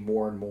and getting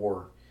more and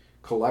more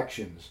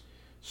collections.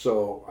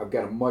 So I've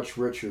got a much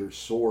richer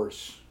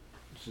source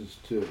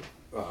to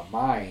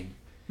mine.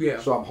 Yeah.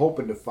 So I'm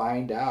hoping to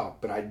find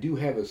out, but I do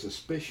have a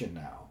suspicion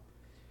now,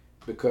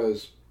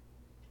 because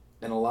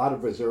in a lot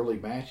of his early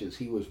matches,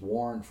 he was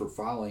warned for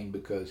fouling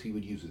because he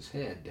would use his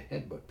head to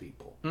headbutt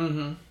people.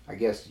 Mm-hmm. I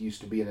guess it used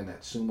to be in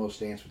that sumo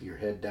stance with your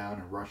head down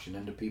and rushing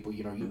into people.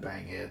 You know, you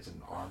bang heads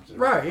and arms. And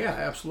right, yeah,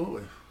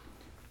 absolutely.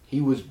 He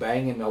was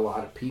banging a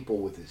lot of people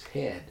with his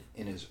head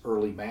in his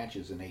early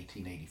matches in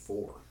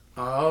 1884.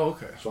 Oh,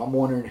 okay. So I'm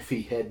wondering if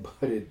he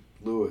headbutted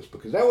Lewis,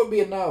 because that would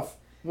be enough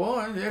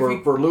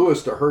for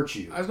Lewis to hurt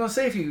you. I was going to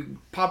say, if you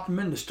popped him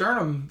in the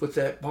sternum with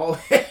that ball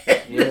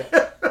head. Yeah,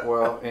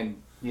 well,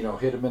 and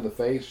hit him in the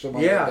face.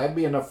 Something like that'd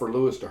be enough for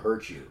Lewis to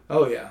hurt you.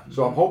 Oh, yeah.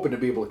 So I'm hoping to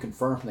be able to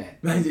confirm that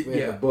in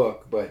the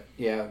book. But,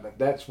 yeah,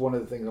 that's one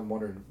of the things I'm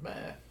wondering.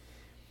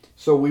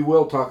 So we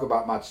will talk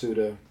about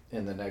Matsuda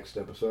in the next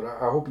episode.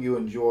 I hope you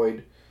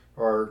enjoyed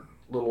our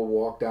little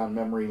walk down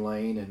memory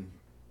lane and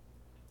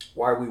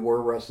why we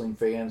were wrestling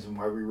fans and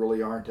why we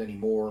really aren't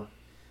anymore.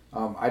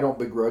 I don't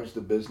begrudge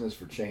the business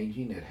for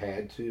changing. It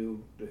had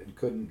to. It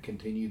couldn't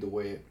continue the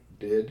way it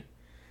did.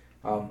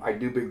 I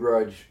do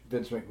begrudge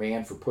Vince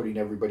McMahon for putting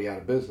everybody out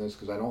of business,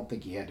 because I don't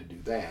think he had to do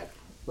that.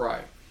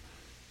 Right.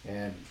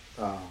 And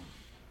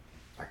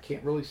I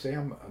can't really say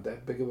I'm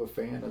that big of a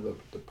fan of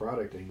the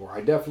product anymore.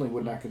 I definitely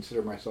would not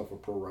consider myself a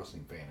pro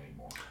wrestling fan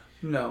anymore.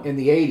 No. In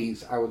the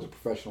 80s, I was a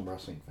professional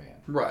wrestling fan.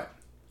 Right.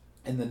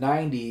 In the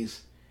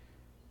 90s,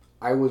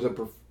 I was a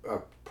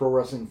pro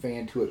wrestling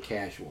fan to a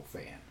casual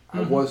fan. Mm-hmm.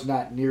 I was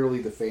not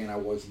nearly the fan I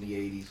was in the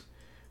 80s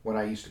when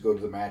I used to go to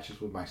the matches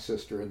with my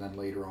sister and then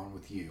later on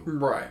with you.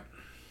 Right.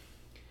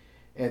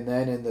 And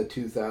then in the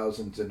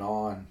 2000s and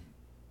on,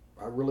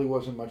 I really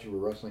wasn't much of a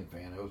wrestling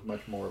fan. I was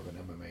much more of an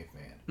MMA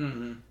fan.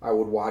 Mm-hmm. I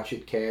would watch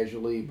it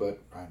casually, but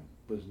I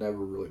was never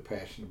really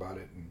passionate about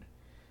it. And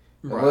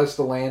unless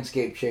the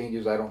landscape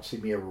changes, I don't see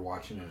me ever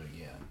watching it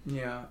again.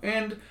 Yeah,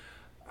 and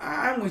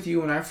I'm with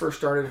you. When I first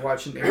started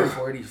watching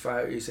 84,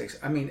 85, 86,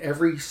 I mean,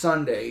 every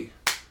Sunday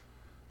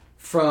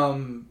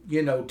from,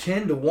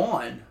 10 to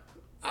 1,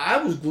 I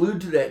was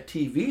glued to that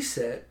TV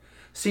set,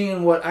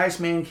 seeing what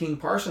Iceman King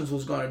Parsons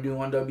was going to do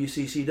on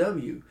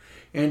WCCW,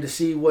 and to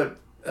see what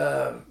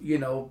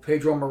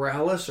Pedro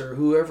Morales or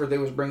whoever they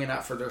was bringing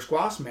out for their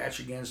squash match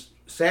against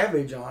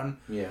Savage on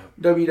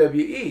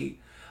WWE.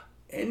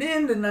 And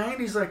then the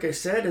 90s, like I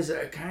said, is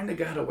I kind of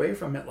got away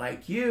from it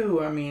like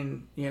you. I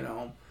mean,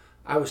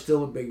 I was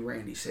still a big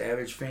Randy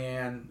Savage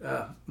fan,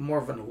 more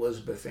of an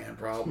Elizabeth fan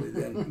probably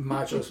than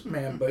Macho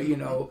Man, but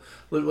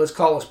let's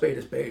call a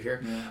spade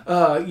here.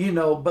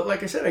 Yeah. But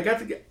like I said, I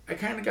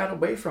kind of got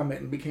away from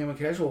it and became a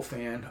casual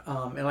fan.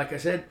 And like I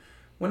said,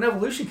 when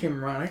Evolution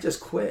came around, I just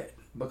quit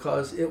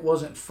because it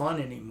wasn't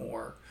fun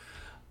anymore.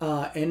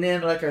 And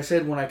then, like I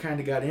said, when I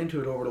kind of got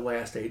into it over the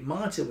last 8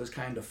 months, it was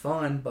kind of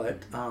fun.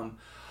 But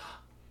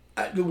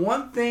the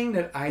one thing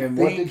that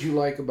what did you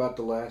like about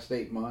the last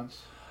 8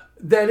 months?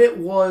 That it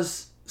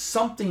was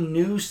something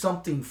new,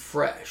 something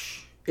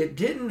fresh. It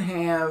didn't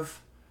have.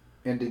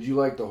 And did you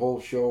like the whole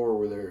show, or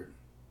were there?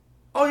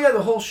 Oh yeah,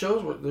 the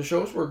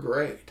shows were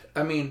great.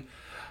 I mean,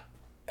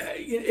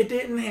 it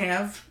didn't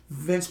have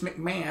Vince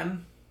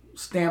McMahon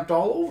stamped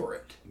all over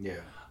it. Yeah.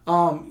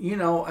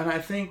 And I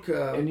think.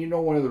 And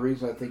one of the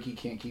reasons I think he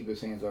can't keep his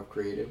hands off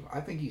creative,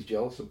 I think he's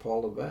jealous of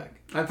Paul Levesque.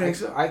 I think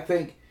so. I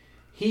think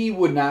he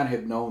would not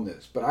have known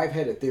this, but I've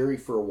had a theory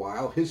for a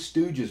while. His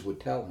stooges would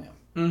tell him.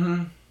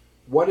 Mm-hmm.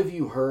 What have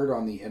you heard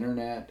on the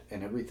internet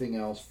and everything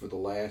else for the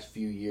last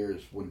few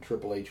years when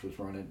Triple H was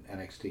running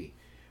NXT?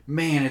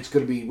 Man,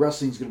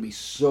 wrestling's going to be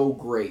so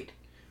great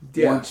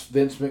once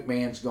Vince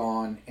McMahon's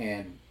gone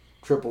and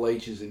Triple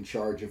H is in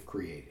charge of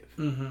creative.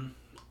 Mm-hmm.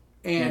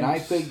 And I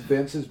think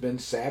Vince has been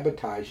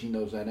sabotaging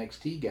those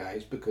NXT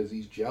guys because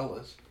he's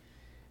jealous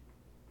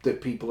that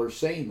people are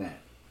saying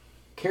that.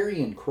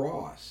 Karrion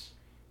Kross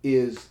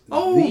is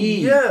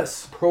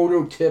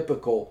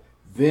prototypical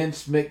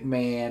Vince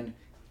McMahon,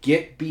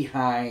 get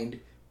behind,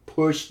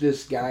 push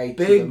this guy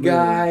to the moon. Big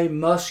guy,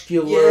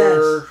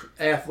 muscular,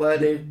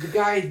 athletic. The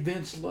guy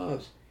Vince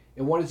loves.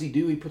 And what does he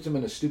do? He puts him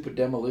in a stupid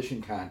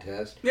demolition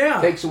contest.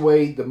 Yeah. Takes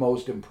away the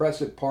most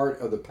impressive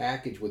part of the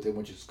package with him,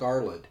 which is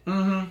Scarlett.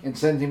 Mm-hmm. And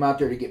sends him out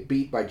there to get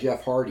beat by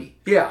Jeff Hardy.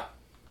 Yeah.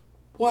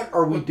 What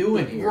are we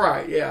doing here?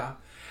 Right, yeah.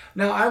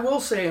 Now, I will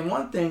say, and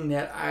one thing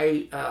that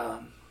I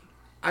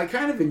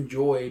kind of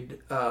enjoyed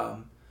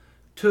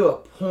to a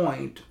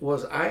point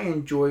was I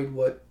enjoyed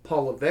what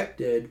Paul Levesque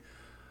did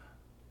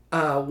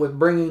with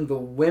bringing the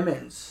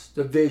women's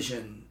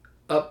division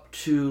up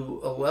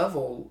to a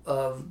level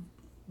of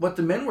what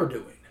the men were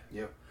doing.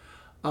 Yep.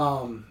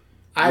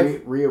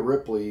 Rhea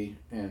Ripley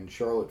and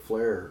Charlotte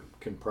Flair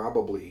can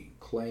probably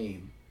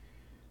claim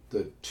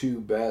the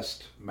two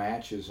best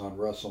matches on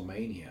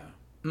WrestleMania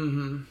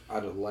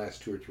out of the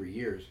last 2 or 3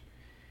 years.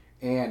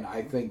 And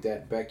I think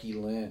that Becky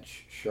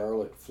Lynch,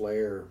 Charlotte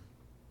Flair,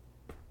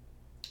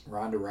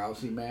 Ronda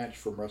Rousey match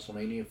from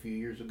WrestleMania a few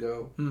years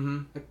ago.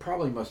 Mm-hmm. It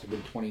probably must have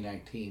been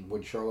 2019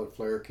 when Charlotte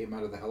Flair came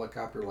out of the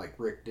helicopter like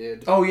Rick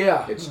did. Oh,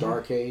 yeah. At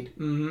Starrcade.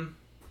 Mm-hmm.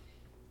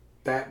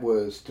 That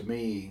was, to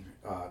me,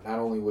 not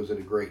only was it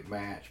a great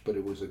match, but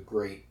it was a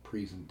great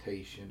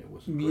presentation. It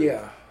was a great...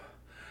 Yeah.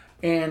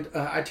 And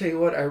I tell you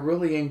what, I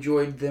really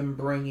enjoyed them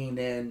bringing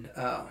in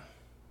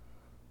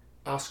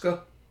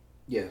Asuka.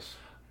 Yes.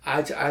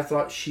 I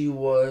thought she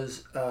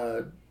was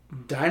a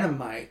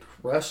dynamite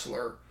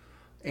wrestler,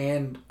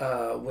 and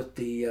with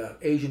the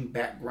Asian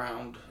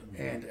background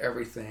and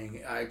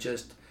everything, I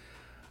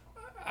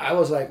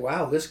was like,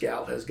 wow, this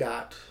gal has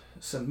got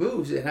some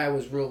moves, and I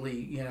was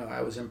really,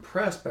 I was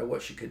impressed by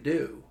what she could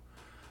do.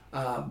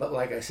 But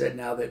like I said,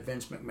 now that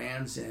Vince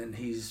McMahon's in,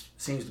 he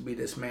seems to be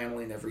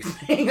dismantling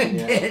everything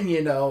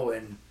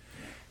again,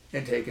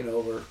 and taking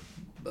over.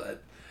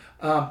 But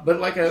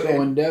like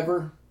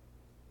Endeavor,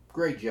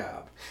 great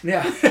job.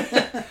 Yeah.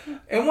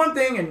 And one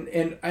thing,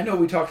 and I know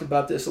we talked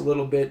about this a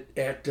little bit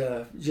at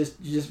just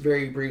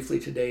very briefly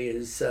today,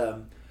 is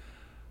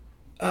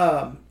there's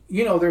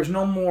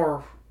no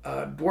more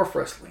dwarf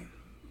wrestling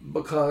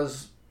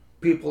because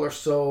people are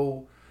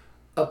so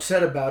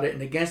upset about it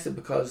and against it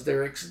because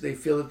they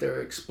feel that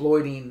they're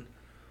exploiting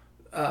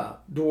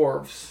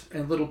dwarves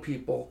and little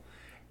people.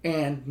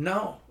 And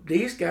no,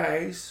 these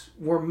guys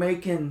were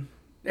making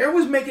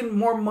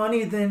more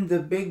money than the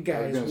big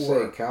guys were. I was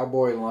going to say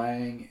Cowboy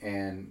Lang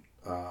and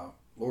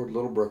Lord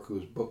Littlebrook, who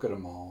was booking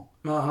them all.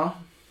 Uh-huh.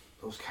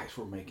 Those guys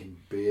were making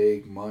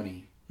big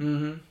money.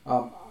 Mm-hmm.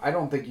 I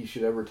don't think you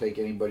should ever take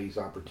anybody's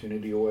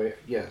opportunity away.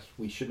 Yes,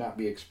 we should not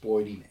be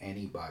exploiting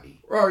anybody.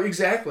 Oh,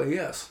 exactly,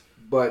 yes.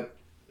 But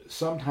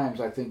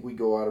sometimes I think we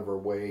go out of our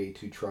way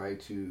to try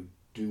to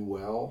do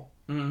well.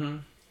 Mm-hmm.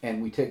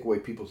 And we take away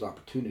people's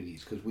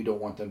opportunities because we don't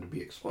want them to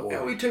be exploited.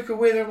 Well, we took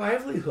away their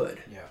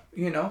livelihood.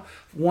 Yeah.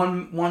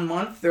 One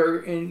month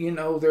they're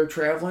they're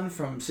traveling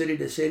from city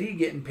to city,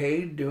 getting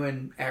paid,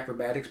 doing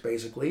acrobatics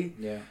basically.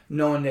 Yeah.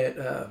 Knowing that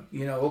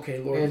okay,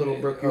 Lord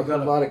Littlebrook, you're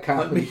gonna a lot of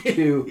companies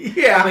too.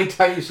 Yeah. How many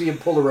times you see him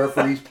pull the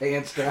referee's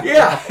pants down?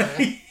 Yeah.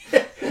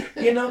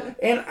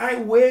 And I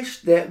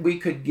wish that we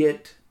could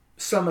get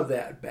some of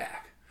that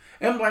back,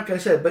 and like I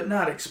said, but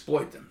not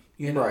exploit them.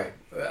 Right.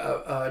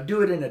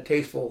 Do it in a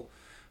tasteful,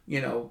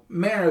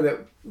 manner that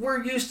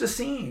we're used to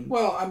seeing.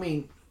 Well, I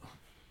mean,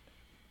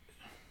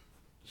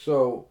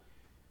 so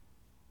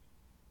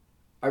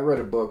I read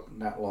a book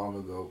not long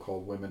ago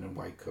called Women in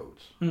White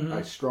Coats. Mm-hmm.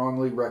 I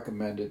strongly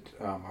recommend it.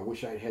 I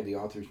wish I had the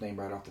author's name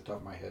right off the top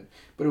of my head,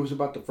 but it was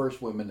about the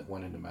first women that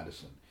went into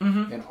medicine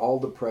and all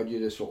the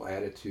prejudicial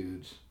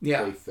attitudes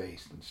they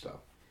faced and stuff.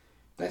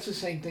 That's the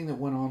same thing that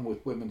went on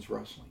with women's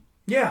wrestling.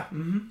 Yeah.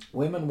 Mm-hmm.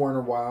 Women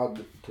weren't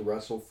allowed to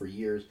wrestle for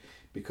years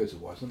because it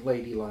wasn't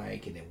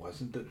ladylike and it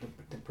wasn't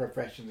the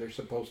profession they're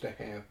supposed to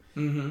have.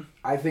 Mm-hmm.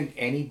 I think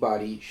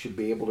anybody should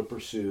be able to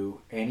pursue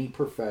any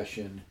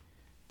profession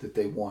that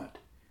they want.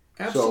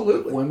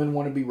 Absolutely. So if women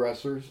want to be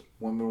wrestlers,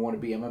 women want to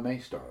be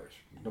MMA stars.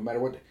 No matter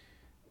what,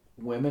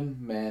 women,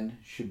 men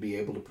should be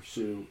able to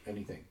pursue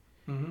anything.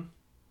 Mm-hmm.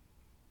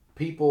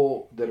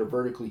 People that are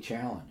vertically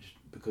challenged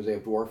because they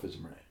have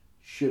dwarfism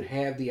should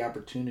have the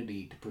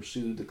opportunity to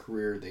pursue the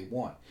career they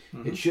want.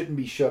 Mm-hmm. It shouldn't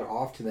be shut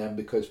off to them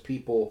because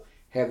people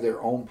have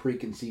their own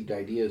preconceived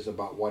ideas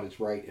about what is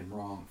right and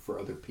wrong for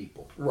other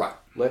people. Right.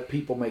 Let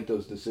people make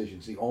those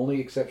decisions. The only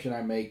exception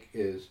I make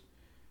is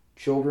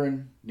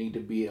children need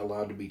to be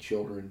allowed to be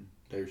children.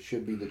 There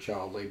should be the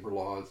child labor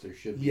laws. There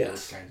should be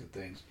those kinds of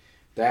things.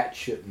 That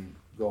shouldn't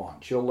go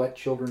on. Let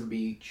children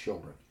be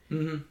children.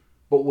 Mm-hmm.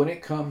 But when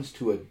it comes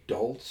to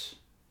adults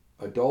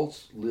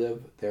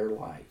live their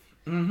life.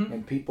 Mm-hmm.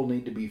 And people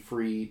need to be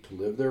free to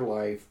live their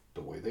life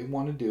the way they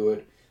want to do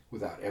it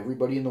without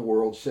everybody in the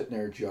world sitting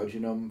there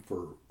judging them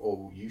for,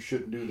 oh, you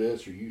shouldn't do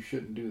this or you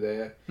shouldn't do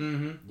that.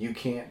 Mm-hmm. You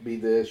can't be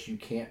this, you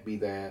can't be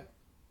that.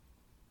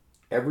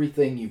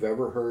 Everything you've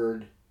ever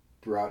heard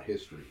throughout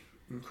history.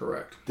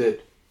 Correct.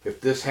 That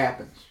if this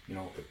happens,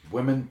 if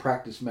women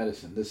practice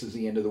medicine, this is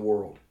the end of the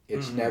world.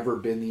 It's never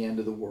been the end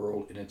of the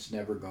world, and it's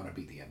never going to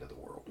be the end of the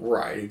world.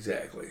 Right,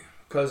 exactly.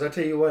 Because I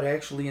tell you what,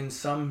 actually in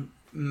some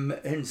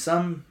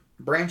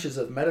branches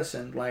of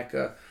medicine, like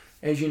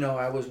as you know,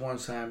 I was one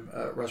time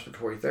a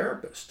respiratory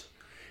therapist,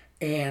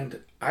 and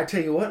I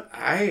tell you what,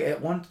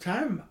 at one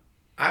time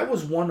I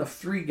was one of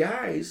 3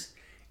 guys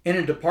in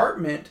a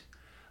department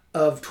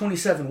of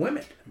 27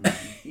 women.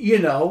 Mm-hmm.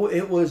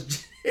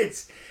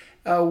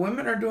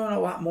 Women are doing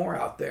a lot more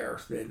out there,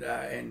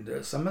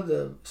 and some of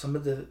the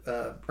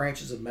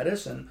branches of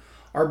medicine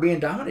are being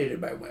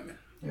dominated by women.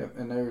 Yep,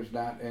 and there's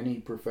not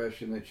any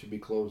profession that should be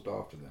closed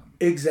off to them.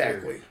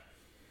 Exactly. Period.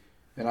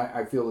 And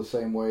I feel the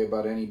same way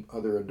about any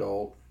other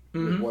adult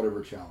with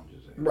whatever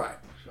challenges they have. Right.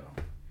 So,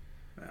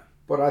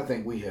 but I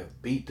think we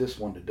have beat this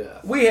one to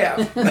death. We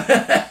have. So,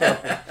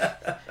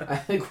 I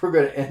think we're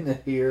going to end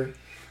it here,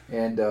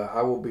 and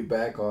I will be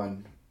back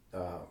on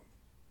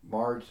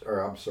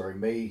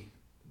May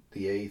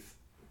the 8th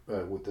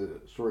with the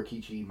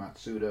Sorikichi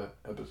Matsuda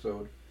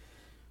episode.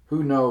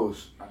 who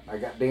knows? I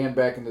got Dan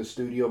back in the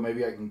studio.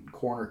 Maybe I can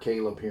corner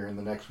Caleb here in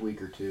the next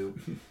week or two.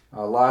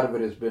 A lot of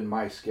it has been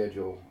my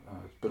schedule.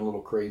 It's been a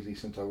little crazy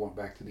since I went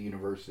back to the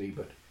university,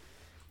 but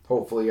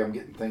hopefully I'm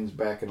getting things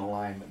back in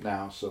alignment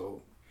now.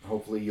 So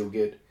hopefully you'll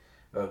get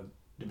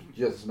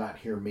just not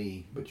hear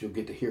me, but you'll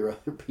get to hear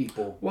other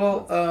people.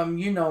 Well,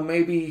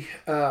 maybe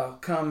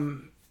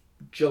come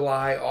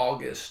July,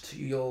 August,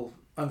 you'll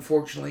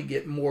unfortunately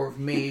get more of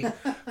me.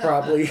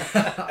 Probably,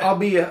 I'll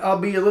be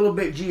a little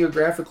bit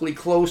geographically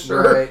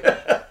closer. Right.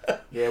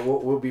 Yeah,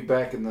 we'll be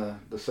back in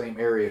the same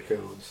area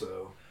code.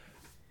 So,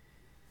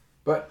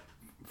 but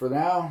for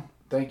now,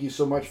 thank you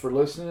so much for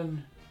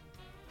listening,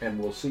 and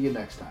we'll see you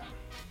next time.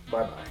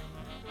 Bye bye.